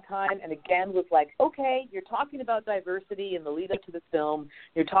Wrinkle in Time, and again was like, okay, you're talking about diversity in the lead up to this film.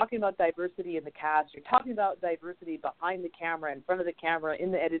 You're talking about diversity in the cast. You're talking about diversity behind the camera, in front of the camera,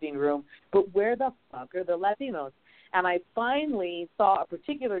 in the editing room. But where the fuck are the Latinos? And I finally saw a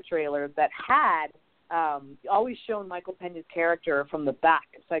particular trailer that had always shown Michael Peña's character from the back,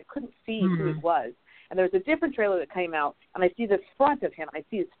 so I couldn't see who it was. And there's a different trailer that came out, and I see the front of him. I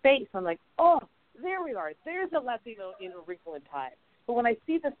see his face. I'm like, oh, there we are. There's a Latino in A Wrinkle in Time. But when I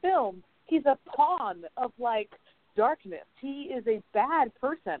see the film, he's a pawn of, like, darkness. He is a bad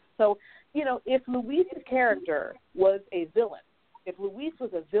person. So, if Luis's character was a villain, if Luis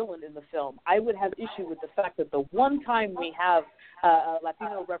was a villain in the film, I would have issue with the fact that the one time we have a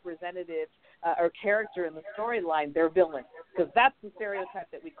Latino representative or character in the storyline, they're villains, because that's the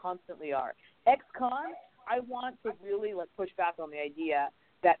stereotype that we constantly are. Ex-con, I want to really push back on the idea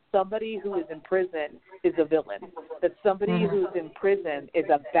that somebody who is in prison is a villain, that somebody who's in prison is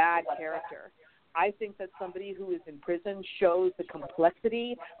a bad character. I think that somebody who is in prison shows the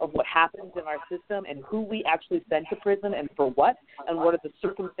complexity of what happens in our system and who we actually send to prison and for what, and what are the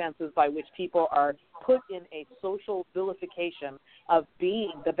circumstances by which people are put in a social vilification of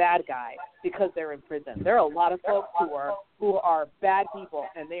being the bad guy because they're in prison. There are a lot of folks who are bad people,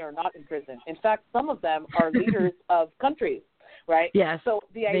 and they are not in prison. In fact, some of them are leaders of countries. Right? Yes. So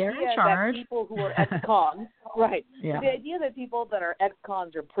the idea that people who are ex-cons, right, the idea that people that are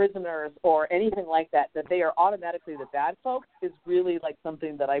ex-cons or prisoners or anything like that they are automatically the bad folks is really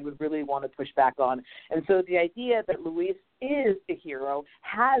something that I would really want to push back on. And so the idea that Luis is a hero,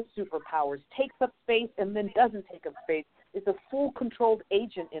 has superpowers, takes up space, and then doesn't take up space, is a full controlled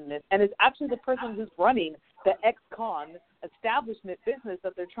agent in this, and is actually the person who's running the ex-con establishment business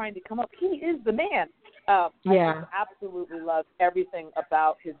that they're trying to come up. He is the man. I absolutely love everything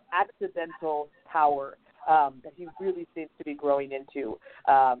about his accidental power that he really seems to be growing into,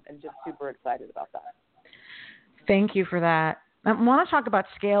 and just super excited about that. Thank you for that. I want to talk about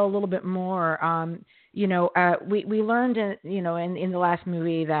scale a little bit more. We learned in the last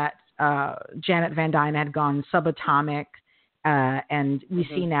movie that Janet Van Dyne had gone subatomic, and we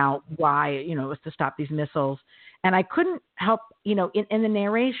see now why, it was to stop these missiles. And I couldn't help, in the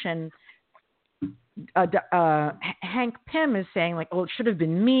narration, Hank Pym is saying it should have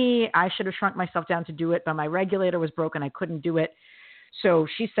been me. I should have shrunk myself down to do it, but my regulator was broken. I couldn't do it. So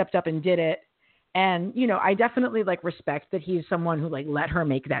she stepped up and did it. And, I definitely respect that he's someone who let her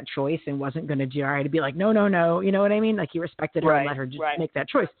make that choice and wasn't going to try to be no. You know what I mean? He respected her and let her just make that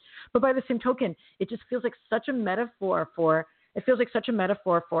choice. But by the same token, it just feels like such a metaphor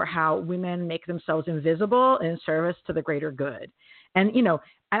for how women make themselves invisible in service to the greater good. And, and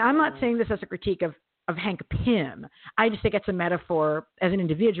I'm not saying this as a critique of Hank Pym. I just think it's a metaphor as an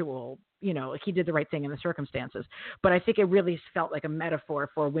individual he did the right thing in the circumstances. But I think it really felt like a metaphor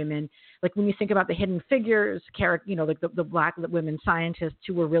for women. Like when you think about the hidden figures, like the black women scientists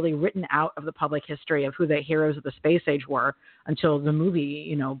who were really written out of the public history of who the heroes of the space age were until the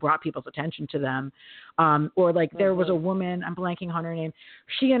movie, brought people's attention to them. Or like there was a woman, I'm blanking on her name.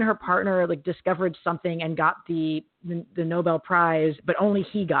 She and her partner like discovered something and got the Nobel Prize, but only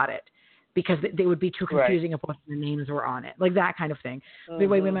he got it, because they would be too confusing if both their names were on it, like that kind of thing. The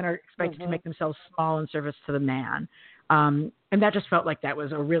way women are expected to make themselves small in service to the man. And that just felt like that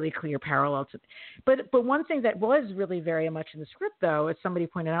was a really clear parallel to. But one thing that was really very much in the script, though, as somebody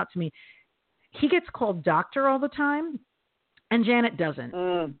pointed out to me, he gets called doctor all the time, and Janet doesn't.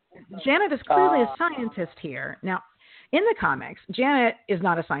 Janet is clearly a scientist here. Now, in the comics, Janet is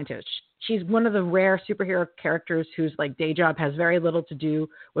not a scientist. She's one of the rare superhero characters whose like day job has very little to do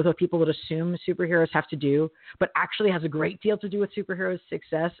with what people would assume superheroes have to do, but actually has a great deal to do with superheroes'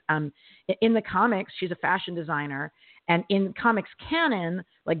 success. In the comics, she's a fashion designer, and in comics canon,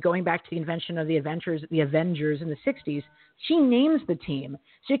 like going back to the invention of the Avengers in the 60s, she names the team.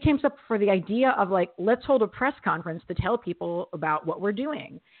 She came up for the idea of like, let's hold a press conference to tell people about what we're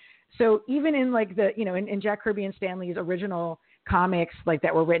doing. So even in like in Jack Kirby and Stan Lee's original comics, like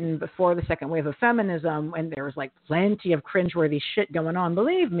that were written before the second wave of feminism, and there was like plenty of cringeworthy shit going on,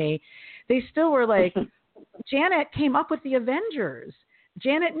 believe me, they still were like, Janet came up with the Avengers.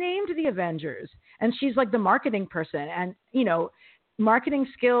 Janet named the Avengers, and she's like the marketing person. And, marketing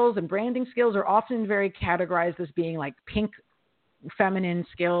skills and branding skills are often very categorized as being like pink feminine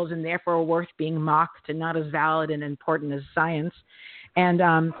skills and therefore worth being mocked and not as valid and important as science.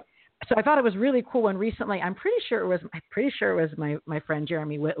 And, so I thought it was really cool when recently, I'm pretty sure it was my friend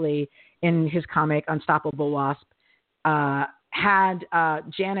Jeremy Whitley in his comic Unstoppable Wasp, had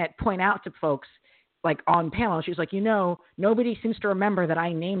Janet point out to folks like on panel, she's like, nobody seems to remember that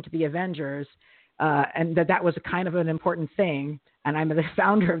I named the Avengers, and that was a kind of an important thing. And I'm the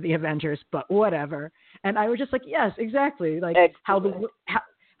founder of the Avengers, but whatever. And I was just like, yes, exactly. Like how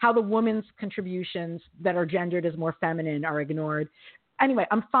the woman's contributions that are gendered as more feminine are ignored. Anyway,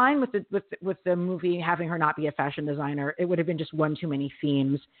 I'm fine with the movie having her not be a fashion designer. It would have been just one too many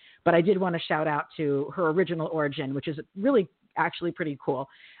themes. But I did want to shout out to her original origin, which is really actually pretty cool.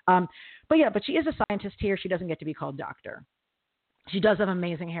 But she is a scientist here. She doesn't get to be called doctor. She does have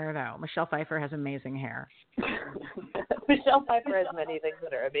amazing hair, though. Michelle Pfeiffer has amazing hair. Michelle Pfeiffer has many things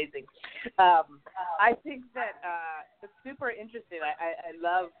that are amazing. I think that it's super interesting. I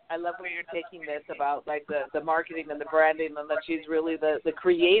love where you're taking this about like the marketing and the branding, and that she's really the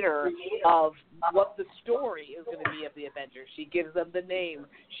creator of what the story is going to be of the Avengers. She gives them the name.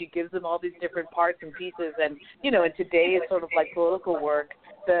 She gives them all these different parts and pieces. And in today's sort of like political work,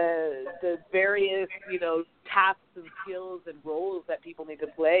 the various tasks and skills and roles that people need to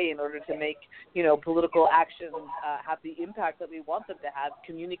play in order to make political actions have the impact that we want them to have.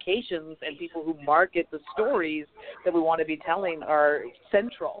 Communications and people who market the stories that we want to be telling are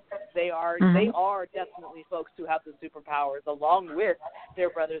central. They are definitely folks who have the superpowers, along with their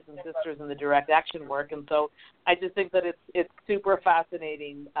brothers and sisters in the direct action work. And so I just think that it's super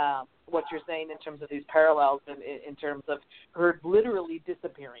fascinating what you're saying in terms of these parallels, in terms of her literally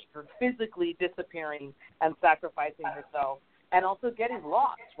disappearing, her physically disappearing and sacrificing herself, and also getting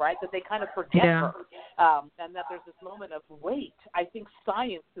lost, right? That they kind of forget her, and that there's this moment of, wait, I think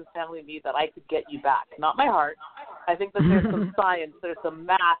science is telling me that I could get you back. Not my heart. I think that there's some science, there's some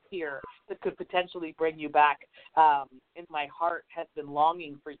math here that could potentially bring you back. And my heart has been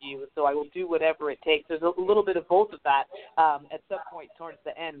longing for you, so I will do whatever it takes. There's a little bit of both of that at some point towards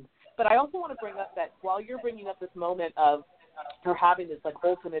the end. But I also want to bring up that while you're bringing up this moment of her having this like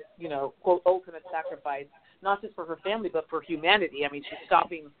ultimate, quote, ultimate sacrifice, not just for her family, but for humanity. I mean, she's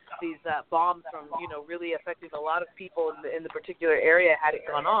stopping these bombs from, really affecting a lot of people in the particular area had it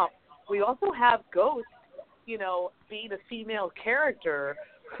gone off. We also have Ghost, being a female character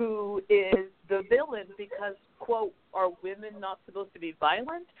who is the villain because, quote, are women not supposed to be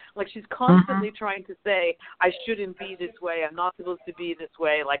violent? Like, she's constantly trying to say, I shouldn't be this way, I'm not supposed to be this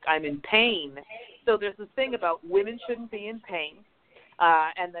way, like I'm in pain. So there's this thing about women shouldn't be in pain,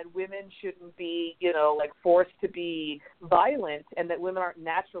 and that women shouldn't be, forced to be violent, and that women aren't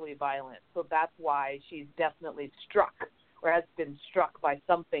naturally violent. So that's why she's definitely struck, or has been struck by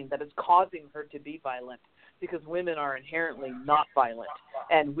something that is causing her to be violent, because women are inherently not violent,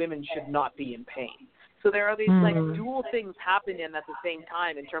 and women should not be in pain. So there are these like dual things happening at the same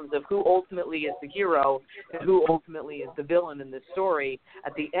time in terms of who ultimately is the hero and who ultimately is the villain in this story.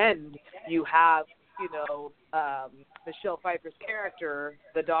 At the end, you have, Michelle Pfeiffer's character,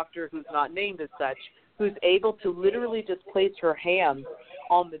 the doctor who's not named as such, who's able to literally just place her hands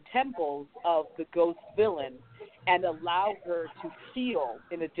on the temples of the ghost villain and allow her to feel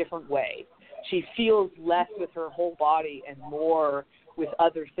in a different way. She feels less with her whole body and more with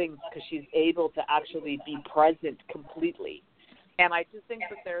other things because she's able to actually be present completely. And I just think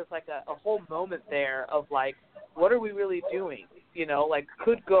that there's like a whole moment there of like, what are we really doing? You know, like,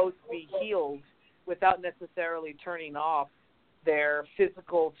 could ghosts be healed without necessarily turning off their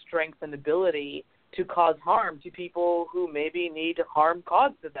physical strength and ability to cause harm to people who maybe need harm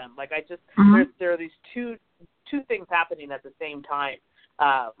caused to them? Like, I just, there are these two things happening at the same time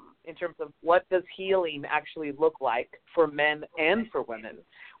in terms of what does healing actually look like for men and for women?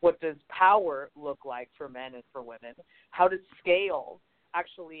 What does power look like for men and for women? How does scale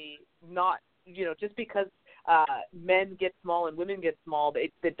actually not, you know, just because men get small and women get small,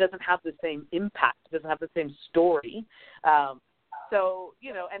 it doesn't have the same impact. It doesn't have the same story. So,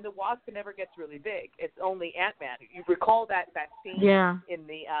 you know, and the Wasp never gets really big. It's only Ant-Man. You recall that scene in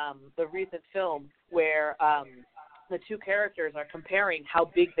the recent film where the two characters are comparing how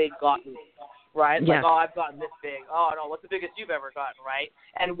big they've gotten, right? Like, oh, I've gotten this big. Oh, no, what's the biggest you've ever gotten, right?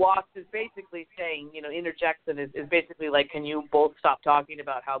 And Wasp is basically saying, you know, interjects and is basically like, can you both stop talking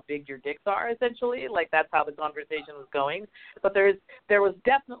about how big your dicks are, essentially? Like, that's how the conversation was going. But there was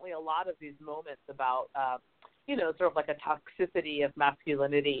definitely a lot of these moments about, you know, sort of like a toxicity of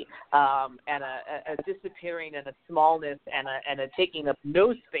masculinity and a disappearing and a smallness and a taking up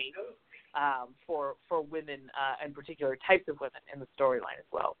no space for women and particular types of women in the storyline as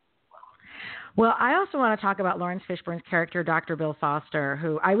well. Well, I also want to talk about Lawrence Fishburne's character, Dr. Bill Foster,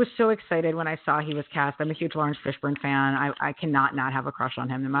 who I was so excited when I saw he was cast. I'm a huge Lawrence Fishburne fan. I cannot not have a crush on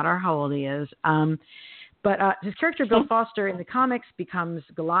him, no matter how old he is. But his character, Bill Foster, in the comics becomes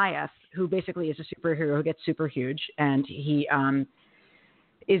Goliath, who basically is a superhero who gets super huge, and he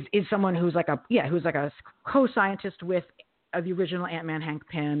is someone who's like a co-scientist with the original Ant-Man, Hank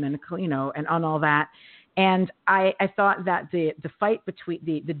Pym, and you know, and on all that. And I thought that the fight between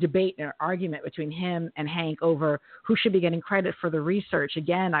the debate or argument between him and Hank over who should be getting credit for the research,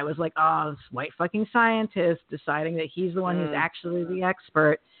 again, I was like, oh, this white fucking scientist deciding that he's the one who's actually the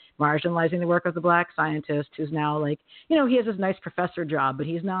expert, marginalizing the work of the black scientist who's now like, you know, he has this nice professor job, but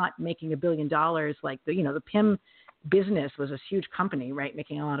he's not making $1 billion like the Pym business was a huge company, right,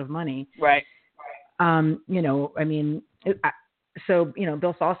 making a lot of money. Right. You know, I mean, so, you know,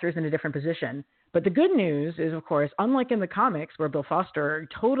 Bill Foster is in a different position. But the good news is, of course, unlike in the comics where Bill Foster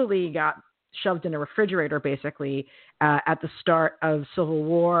totally got shoved in a refrigerator, basically, at the start of Civil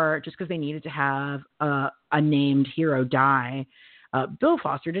War, just because they needed to have a named hero die, Bill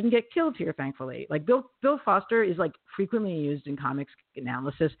Foster didn't get killed here, thankfully. Like, Bill Foster is, like, frequently used in comics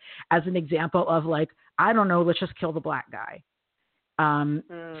analysis as an example of, like, I don't know, let's just kill the black guy.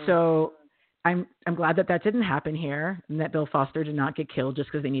 So I'm glad that didn't happen here, and that Bill Foster did not get killed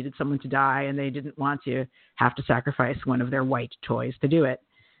just because they needed someone to die and they didn't want to have to sacrifice one of their white toys to do it.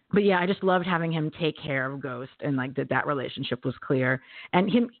 But yeah, I just loved having him take care of Ghost, and like that relationship was clear. And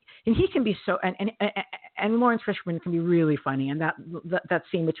he can be so, and Lawrence Fishburne can be really funny, and that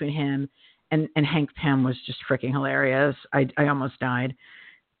scene between him and Hank Pym was just freaking hilarious. I almost died.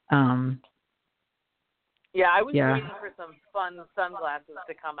 Yeah, I was waiting for some fun sunglasses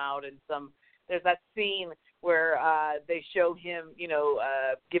to come out and some. There's that scene where they show him, you know,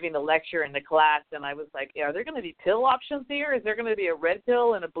 giving a lecture in the class, and I was like, are there going to be pill options here? Is there going to be a red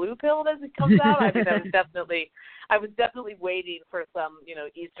pill and a blue pill as it comes out? I mean, I was definitely waiting for some, you know,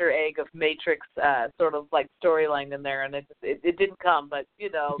 Easter egg of Matrix sort of like storyline in there, and it didn't come. But you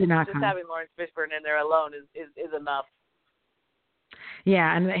know, just having Lawrence Fishburne in there alone is enough.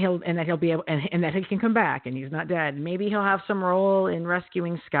 Yeah, and that he'll be able, and that he can come back, and he's not dead. Maybe he'll have some role in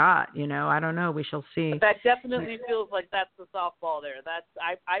rescuing Scott. You know, I don't know. We shall see. That definitely feels like that's the softball there.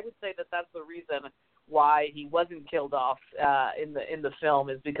 I would say that's the reason why he wasn't killed off in the film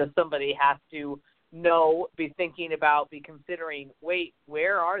is because somebody has to be thinking about, be considering. Wait,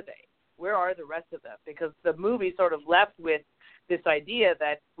 where are they? Where are the rest of them? Because the movie sort of left with this idea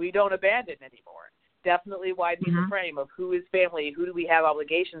that we don't abandon anymore. Definitely widening the frame of who is family, who do we have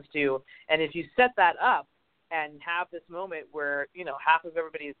obligations to, and if you set that up and have this moment where, you know, half of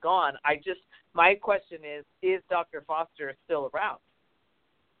everybody is gone, my question is Dr. Foster still around?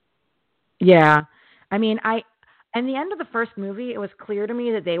 Yeah, I mean, in the end of the first movie, it was clear to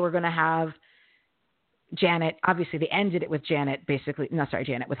me that they were going to have Janet, obviously they ended it with Janet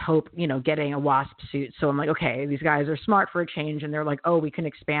with Hope, getting a WASP suit. So I'm like, okay, these guys are smart for a change. And they're like, oh, we can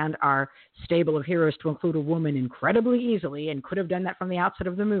expand our stable of heroes to include a woman incredibly easily, and could have done that from the outset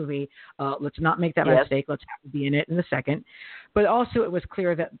of the movie. Let's not make that mistake. Let's have her be in it in a second. But also it was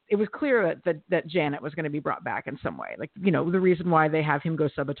clear that Janet was going to be brought back in some way. Like, the reason why they have him go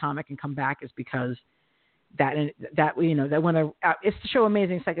subatomic and come back is because that when it's to show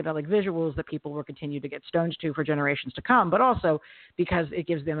amazing psychedelic visuals that people will continue to get stoned to for generations to come, but also because it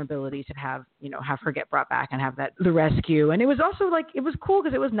gives them ability to have her get brought back and have the rescue. And it was also it was cool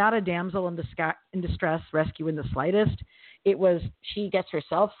because it was not a damsel in distress rescue in the slightest. It was, she gets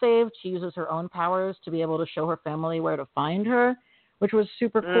herself saved. She uses her own powers to be able to show her family where to find her, which was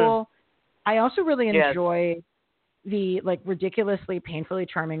super cool. I also really enjoy the ridiculously painfully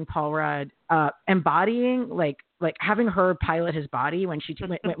charming Paul Rudd embodying having her pilot his body when she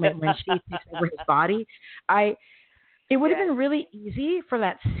takes over his body. It would have been really easy for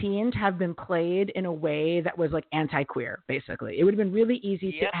that scene to have been played in a way that was anti-queer, basically. It would have been really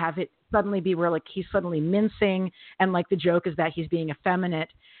easy to have it suddenly be where he's suddenly mincing, and the joke is that he's being effeminate.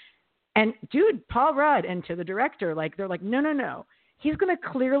 And dude, Paul Rudd, and to the director, they're like, no. He's going to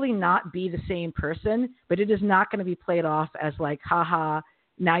clearly not be the same person, but it is not going to be played off as haha,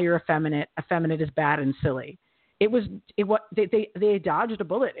 now you're effeminate. Effeminate is bad and silly. They dodged a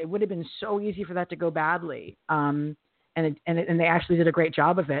bullet. It would have been so easy for that to go badly. And they actually did a great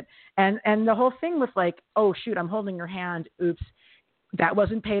job of it. And the whole thing with oh shoot, I'm holding your hand. Oops. That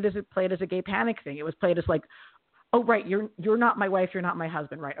wasn't played as a gay panic thing. It was played as oh, right, you're not my wife, you're not my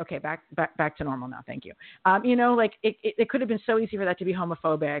husband, right? Okay, back to normal now, thank you. It could have been so easy for that to be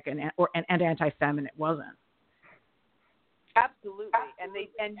homophobic and anti-feminine. It wasn't. Absolutely,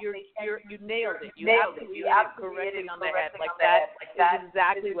 and you nailed it. You absolutely hit it correctly on the head. That is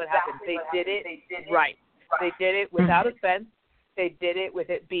exactly what happened. They did it right. They did it without offense. They did it with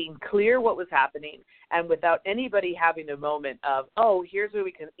it being clear what was happening, and without anybody having a moment of, oh, here's where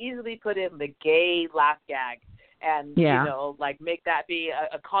we can easily put in the gay laugh gag. And, make that be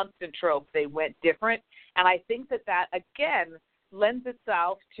a constant trope. They went different. And I think that again, lends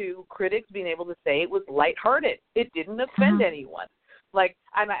itself to critics being able to say it was lighthearted. It didn't offend anyone. I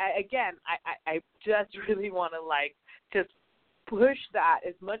just really want to just push that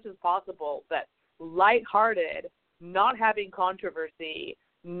as much as possible, that lighthearted, not having controversy,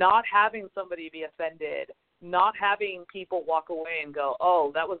 not having somebody be offended, not having people walk away and go,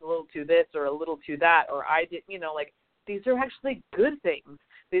 oh, that was a little too this or a little too that, or I did, these are actually good things.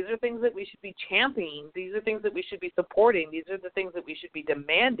 These are things that we should be championing. These are things that we should be supporting. These are the things that we should be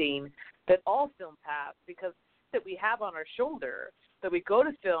demanding that all films have, because that we have on our shoulder, that we go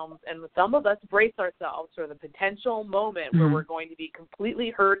to films and some of us brace ourselves for the potential moment where we're going to be completely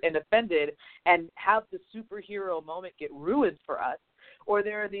hurt and offended and have the superhero moment get ruined for us. Or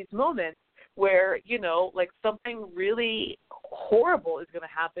there are these moments where, something really horrible is going to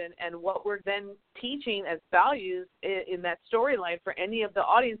happen, and what we're then teaching as values in that storyline for any of the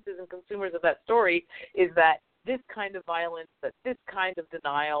audiences and consumers of that story is that this kind of violence, that this kind of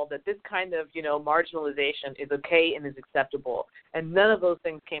denial, that this kind of, marginalization is okay and is acceptable. And none of those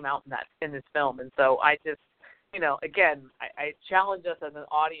things came out in this film. And so I just, again, I challenge us as an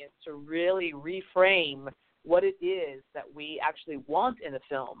audience to really reframe what it is that we actually want in a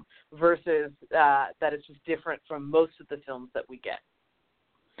film versus that it's just different from most of the films that we get.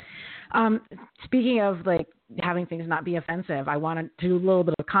 Speaking of having things not be offensive, I want to do a little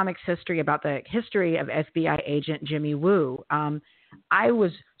bit of comics history about the history of FBI agent Jimmy Woo. I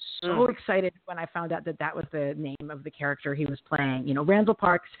was so excited when I found out that was the name of the character he was playing. Randall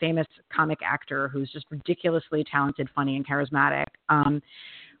Park's famous comic actor who's just ridiculously talented, funny, and charismatic.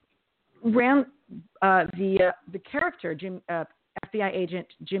 The character, FBI agent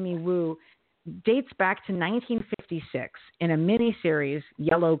Jimmy Woo, dates back to 1956 in a miniseries,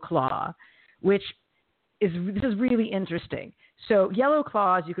 Yellow Claw, this is really interesting. So Yellow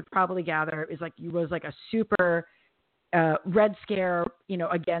Claw, as you could probably gather, was a super Red Scare,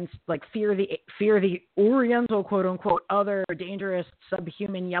 against fear the Oriental, quote unquote, other dangerous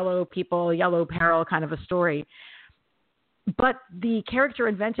subhuman yellow people, yellow peril kind of a story. But the character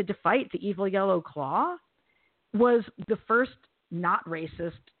invented to fight the evil Yellow Claw was the first not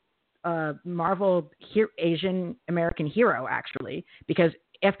racist Marvel Asian American hero, actually, because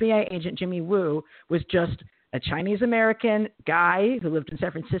FBI agent Jimmy Woo was just a Chinese American guy who lived in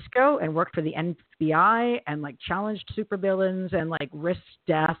San Francisco and worked for the FBI and challenged supervillains and risked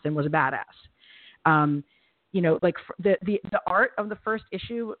death and was a badass. The art of the first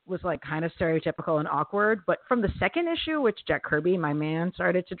issue was kind of stereotypical and awkward, but from the second issue, which Jack Kirby, my man,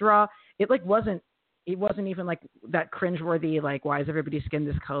 started to draw, it wasn't it wasn't even like that cringeworthy, like, why is everybody's skin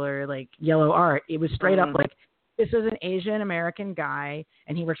this color, like yellow art. It was straight up like, this is an Asian American guy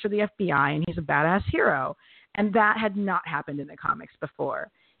and he works for the FBI and he's a badass hero. And that had not happened in the comics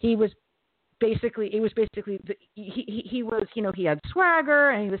before. He was basically, he was, he had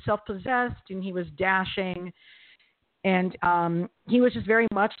swagger and he was self-possessed and he was dashing. And he was just very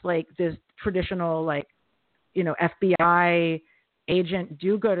much like this traditional, like, FBI agent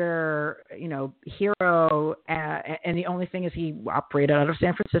do-gooder, hero. And the only thing is he operated out of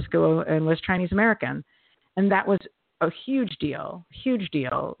San Francisco and was Chinese American. And that was a huge deal.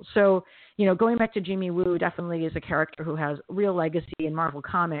 So, going back to Jimmy Woo definitely is a character who has real legacy in Marvel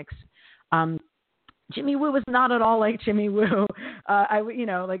Comics. Jimmy Woo was not at all like Jimmy Woo.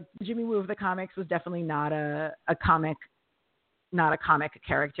 Like Jimmy Woo of the comics was definitely not a comic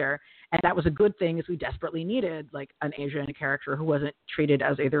character. And that was a good thing, as we desperately needed like an Asian character who wasn't treated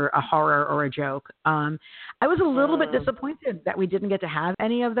as either a horror or a joke. I was a little bit disappointed that we didn't get to have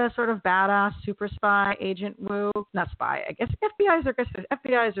any of the sort of badass super spy agent Woo, not spy. I guess FBIs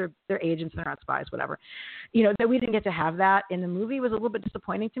are they're agents, they're not spies, whatever. That we didn't get to have that in the movie was a little bit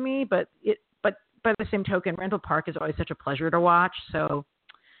disappointing to me, but by the same token, Randall Park is always such a pleasure to watch. So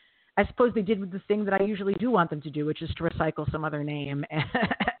I suppose they did the thing that I usually do want them to do, which is to recycle some other name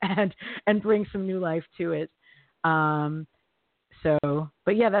and bring some new life to it. But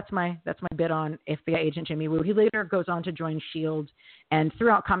yeah, that's my bit on FBI agent Jimmy Woo. He later goes on to join S.H.I.E.L.D. and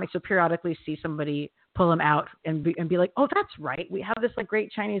throughout comics you'll periodically see somebody pull him out and be like, oh, that's right. We have this like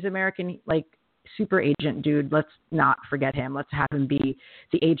great Chinese American like super agent dude. Let's not forget him. Let's have him be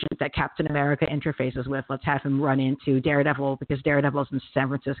the agent that Captain America interfaces with. Let's have him run into Daredevil because Daredevil's in San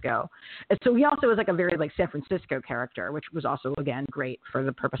Francisco. And so he also was like a very like San Francisco character, which was also again great for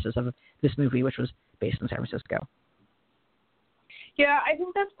the purposes of this movie, which was based in San Francisco. Yeah, I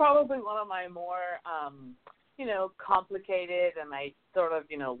think that's probably one of my more complicated, and I sort of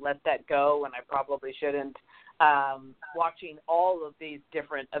let that go, and I probably shouldn't. Watching all of these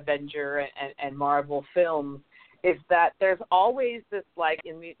different Avenger and Marvel films is that there's always this, like,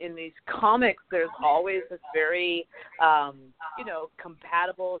 in these comics, there's always this very,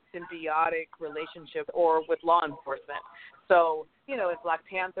 compatible, symbiotic relationship or with law enforcement. So, in Black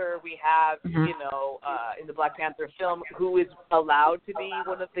Panther, we have, in the Black Panther film, who is allowed to be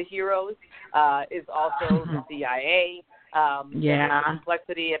one of the heroes is also the CIA. There's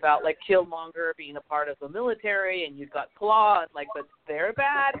complexity about like Killmonger being a part of the military, and you've got Claw, and but they're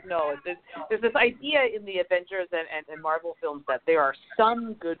bad. No, there's this idea in the Avengers and Marvel films that there are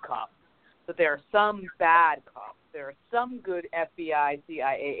some good cops, but there are some bad cops. There are some good FBI,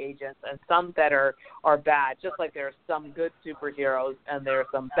 CIA agents, and some that are bad. Just like there are some good superheroes and there are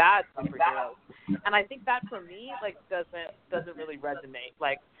some bad superheroes. And I think that for me doesn't really resonate.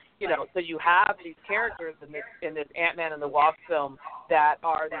 So you have these characters in this Ant-Man and the Wasp film that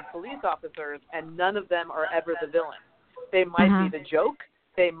are these police officers, and none of them are ever the villain. They might be the joke.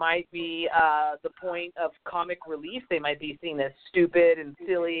 They might be the point of comic relief. They might be seen as stupid and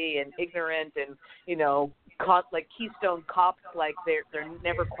silly and ignorant and, like Keystone Cops, like they're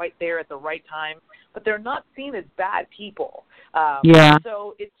never quite there at the right time. But they're not seen as bad people.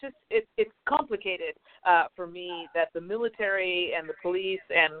 So it's just it's complicated for me that the military and the police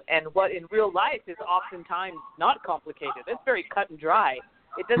and what in real life is oftentimes not complicated. It's very cut and dry.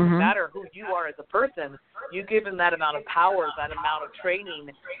 It doesn't matter who you are as a person. You give them that amount of power, that amount of training,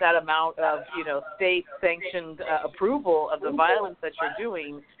 that amount of state-sanctioned approval of the violence that you're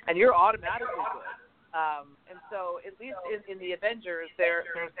doing, and you're automatically good. And so at least in the Avengers, there's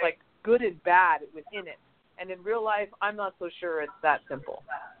like good and bad within it. And in real life, I'm not so sure it's that simple.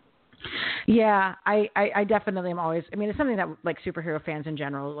 Yeah, I definitely am always, it's something that like superhero fans in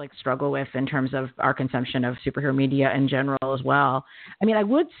general like struggle with in terms of our consumption of superhero media in general as well. I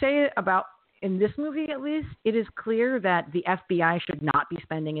would say about in this movie, at least, it is clear that the FBI should not be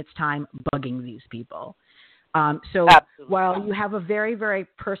spending its time bugging these people. So Absolutely. While you have a very, very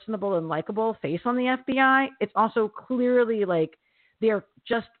personable and likable face on the FBI, it's also clearly like they're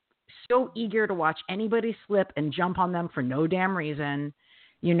just so eager to watch anybody slip and jump on them for no damn reason.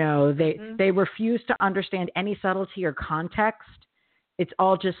 They refuse to understand any subtlety or context. It's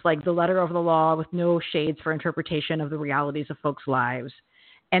all just like the letter of the law with no shades for interpretation of the realities of folks' lives.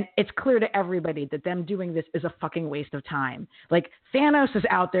 And it's clear to everybody that them doing this is a fucking waste of time. Like Thanos is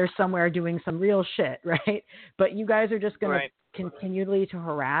out there somewhere doing some real shit, right? But you guys are just going to continually to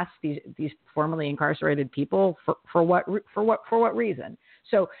harass these formerly incarcerated people for what reason?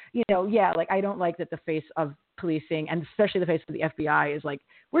 So, I don't like that the face of policing and especially the face of the FBI is like,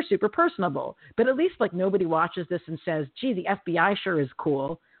 we're super personable, but at least like nobody watches this and says, gee, the FBI sure is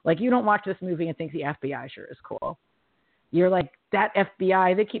cool. Like, you don't watch this movie and think the FBI sure is cool. You're like, that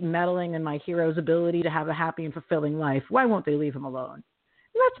FBI, they keep meddling in my hero's ability to have a happy and fulfilling life. Why won't they leave him alone?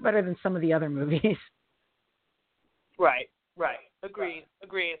 And that's better than some of the other movies. Right.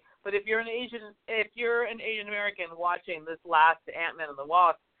 Agreed. But if you're an Asian American watching this last Ant-Man and the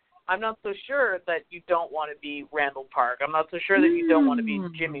Wasp, I'm not so sure that you don't want to be Randall Park. I'm not so sure that you don't want to be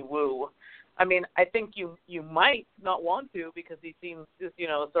Jimmy Woo. I mean, I think you might not want to, because he seems,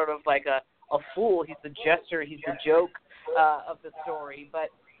 sort of like a fool. He's the jester. He's the joke of the story. But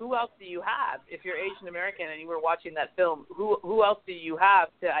who else do you have? If you're Asian American and you were watching that film, who else do you have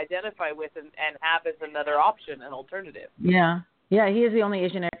to identify with and have as another option, an alternative? Yeah, he is the only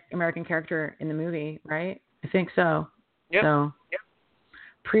Asian American character in the movie, right? I think so. Yep. So,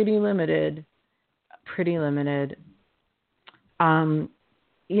 pretty limited. We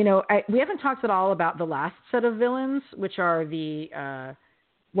haven't talked at all about the last set of villains, which are the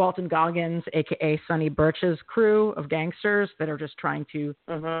Walton Goggins, a.k.a. Sonny Birch's crew of gangsters that are just trying to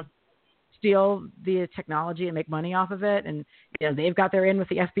steal the technology and make money off of it. And they've got their in with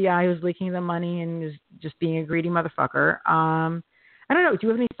the FBI, who's leaking them money and is just being a greedy motherfucker. I don't know. Do you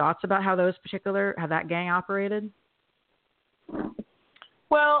have any thoughts about how that gang operated?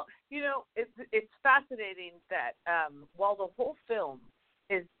 Well, it's fascinating that while the whole film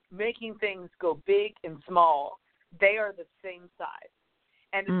is making things go big and small, they are the same size.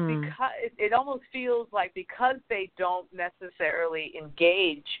 And it's because it almost feels like, because they don't necessarily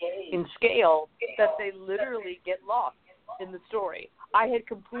engage in scale, that they literally get lost in the story. I had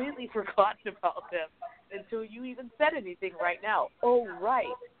completely forgotten about them until you even said anything right now. Oh,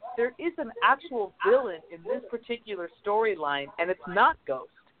 right. There is an actual villain in this particular storyline, and it's not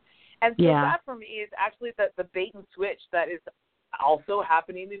Ghost. And so that, for me, is actually the bait and switch that is also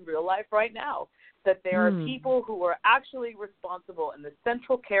happening in real life right now. That there are people who are actually responsible and the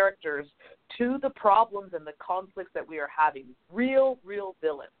central characters to the problems and the conflicts that we are having, real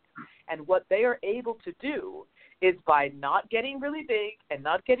villains. And what they are able to do is, by not getting really big and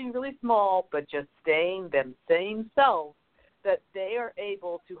not getting really small, but just staying them same selves, that they are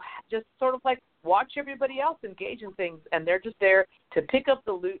able to just sort of like watch everybody else engage in things, and they're just there to pick up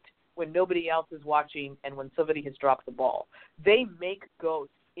the loot when nobody else is watching and when somebody has dropped the ball. They make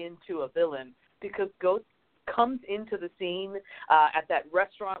Ghost into a villain, because Ghost comes into the scene at that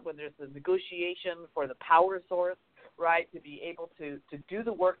restaurant when there's the negotiation for the power source, right, to be able to do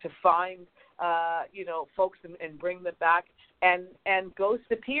the work to find, folks and bring them back. And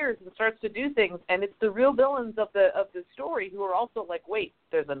Ghost appears and starts to do things, and it's the real villains of the story who are also like, wait,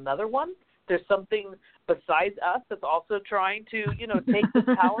 there's another one? There's something besides us that's also trying to, take this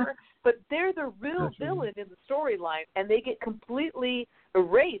power. But they're the real villain in the storyline, and they get completely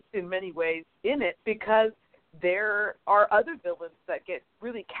erased in many ways in it, because there are other villains that get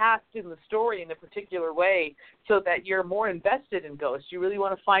really cast in the story in a particular way, so that you're more invested in Ghost. You really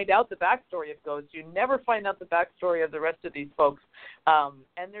want to find out the backstory of Ghost. You never find out the backstory of the rest of these folks.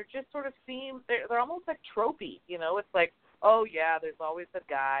 And they're just sort of they're almost like tropey. It's like, oh, yeah, there's always a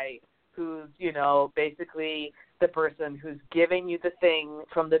guy who's, basically the person who's giving you the thing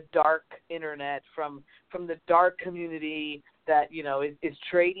from the dark internet, from the dark community that, is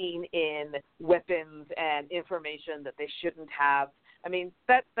trading in weapons and information that they shouldn't have. I mean,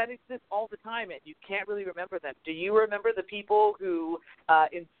 that exists all the time, and you can't really remember them. Do you remember the people who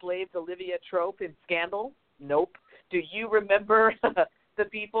enslaved Olivia Trope in Scandal? Nope. Do you remember the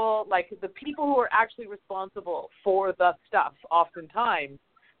people who are actually responsible for the stuff? Oftentimes,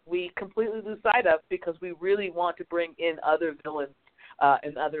 we completely lose sight of, because we really want to bring in other villains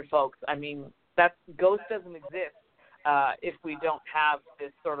and other folks. I mean, Ghost doesn't exist if we don't have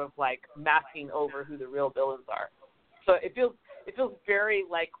this sort of like masking over who the real villains are. So it feels very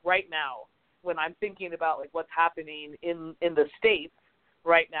like right now, when I'm thinking about like what's happening in the States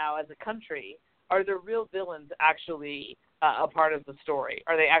right now as a country, are the real villains actually a part of the story?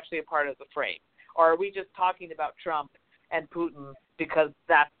 Are they actually a part of the frame? Or are we just talking about Trump and Putin because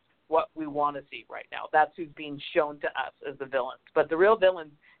that's what we want to see right now? That's who's being shown to us as the villains. But the real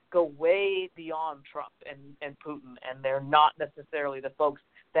villains go way beyond Trump and Putin, and they're not necessarily the folks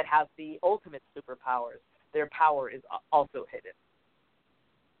that have the ultimate superpowers. Their power is also hidden.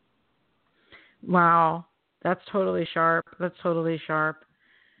 Wow. That's totally sharp.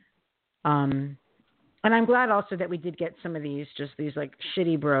 And I'm glad also that we did get some of these like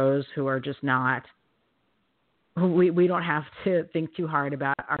shitty bros who are just not, we don't have to think too hard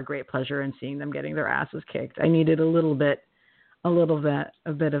about our great pleasure in seeing them getting their asses kicked. I needed a bit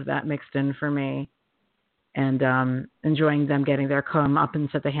of that mixed in for me, and enjoying them getting their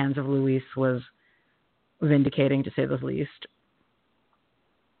comeuppance at the hands of Luis was vindicating, to say the least.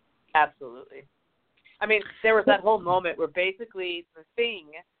 Absolutely. I mean, there was that whole moment where basically the thing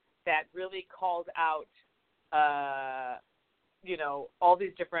that really called out, all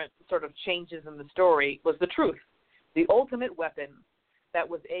these different sort of changes in the story was the truth, the ultimate weapon that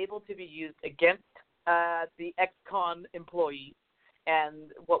was able to be used against the ex-con employee,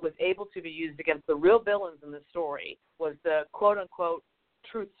 and what was able to be used against the real villains in the story was the quote-unquote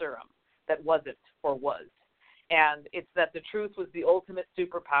truth serum that wasn't or was. And it's that the truth was the ultimate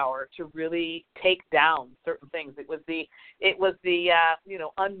superpower to really take down certain things. It was the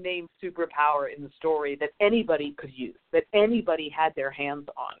unnamed superpower in the story that anybody could use, that anybody had their hands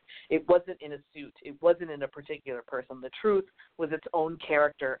on. It wasn't in a suit. It wasn't in a particular person. The truth was its own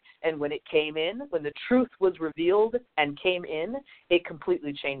character. And when it came in, when the truth was revealed and came in, it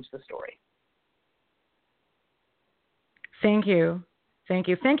completely changed the story. Thank you. Thank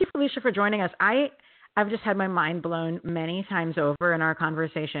you, Felicia, for joining us. I've just had my mind blown many times over in our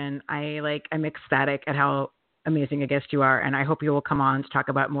conversation. I'm ecstatic at how amazing a guest you are, and I hope you will come on to talk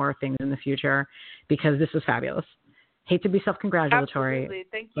about more things in the future because this was fabulous. Hate to be self-congratulatory. Absolutely.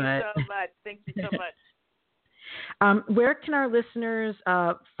 Thank you so much. Thank you so much. Where can our listeners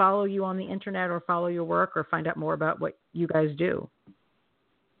follow you on the internet or follow your work or find out more about what you guys do?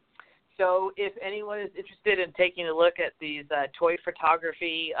 So if anyone is interested in taking a look at these toy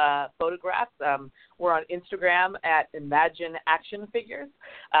photography photographs, we're on Instagram at Imagine Action Figures.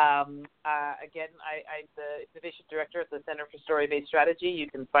 Again, I'm the division director at the Center for Story-Based Strategy. You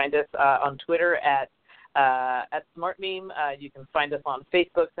can find us on Twitter at SmartMeme. You can find us on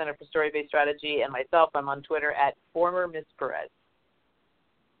Facebook, Center for Story-Based Strategy, and myself, I'm on Twitter at former Miss Perez.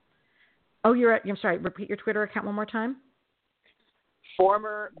 Oh, I'm sorry, repeat your Twitter account one more time.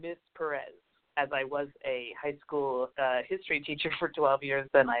 Former Miss Perez, as I was a high school history teacher for 12 years,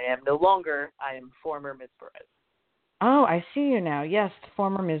 then I am no longer. I am former Miss Perez. Oh, I see you now. Yes,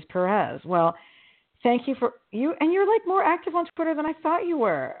 former Ms. Perez. Well, thank you for you. And you're more active on Twitter than I thought you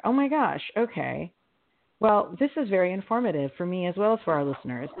were. Oh, my gosh. Okay. Well, this is very informative for me as well as for our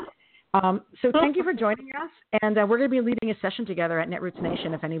listeners. So thank you for joining us. And we're going to be leading a session together at Netroots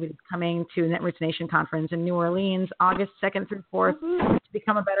Nation if anybody's coming to Netroots Nation Conference in New Orleans, August 2nd through 4th, to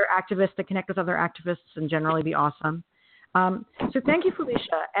become a better activist, to connect with other activists, and generally be awesome. So thank you,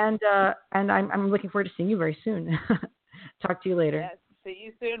 Felicia. And I'm looking forward to seeing you very soon. Talk to you later. Yes, see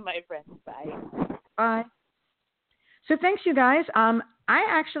you soon, my friend. Bye. Bye. So thanks, you guys. I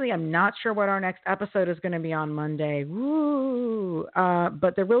actually am not sure what our next episode is going to be on Monday. Woo!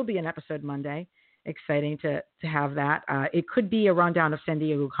 But there will be an episode Monday. Exciting to have that. It could be a rundown of San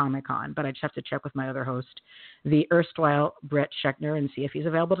Diego Comic-Con, but I just have to check with my other host, the erstwhile Brett Schechner, and see if he's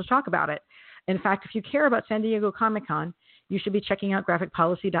available to talk about it. In fact, if you care about San Diego Comic-Con, you should be checking out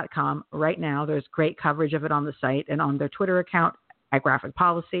graphicpolicy.com right now. There's great coverage of it on the site and on their Twitter account at Graphic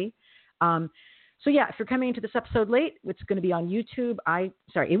Policy. So yeah, if you're coming into this episode late, it's going to be on YouTube.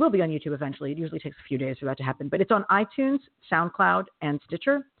 It will be on YouTube eventually. It usually takes a few days for that to happen, but it's on iTunes, SoundCloud, and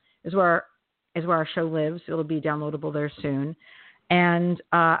Stitcher is where our show lives. It'll be downloadable there soon. And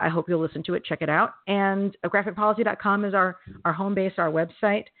I hope you'll listen to it, check it out. And graphicpolicy.com is our home base, our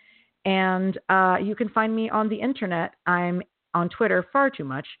website. And you can find me on the internet. I'm on Twitter far too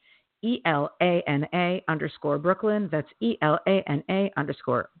much, ELANA_Brooklyn. That's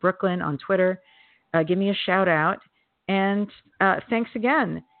ELANA_Brooklyn on Twitter. Give me a shout out. And thanks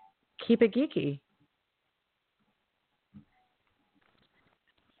again. Keep it geeky.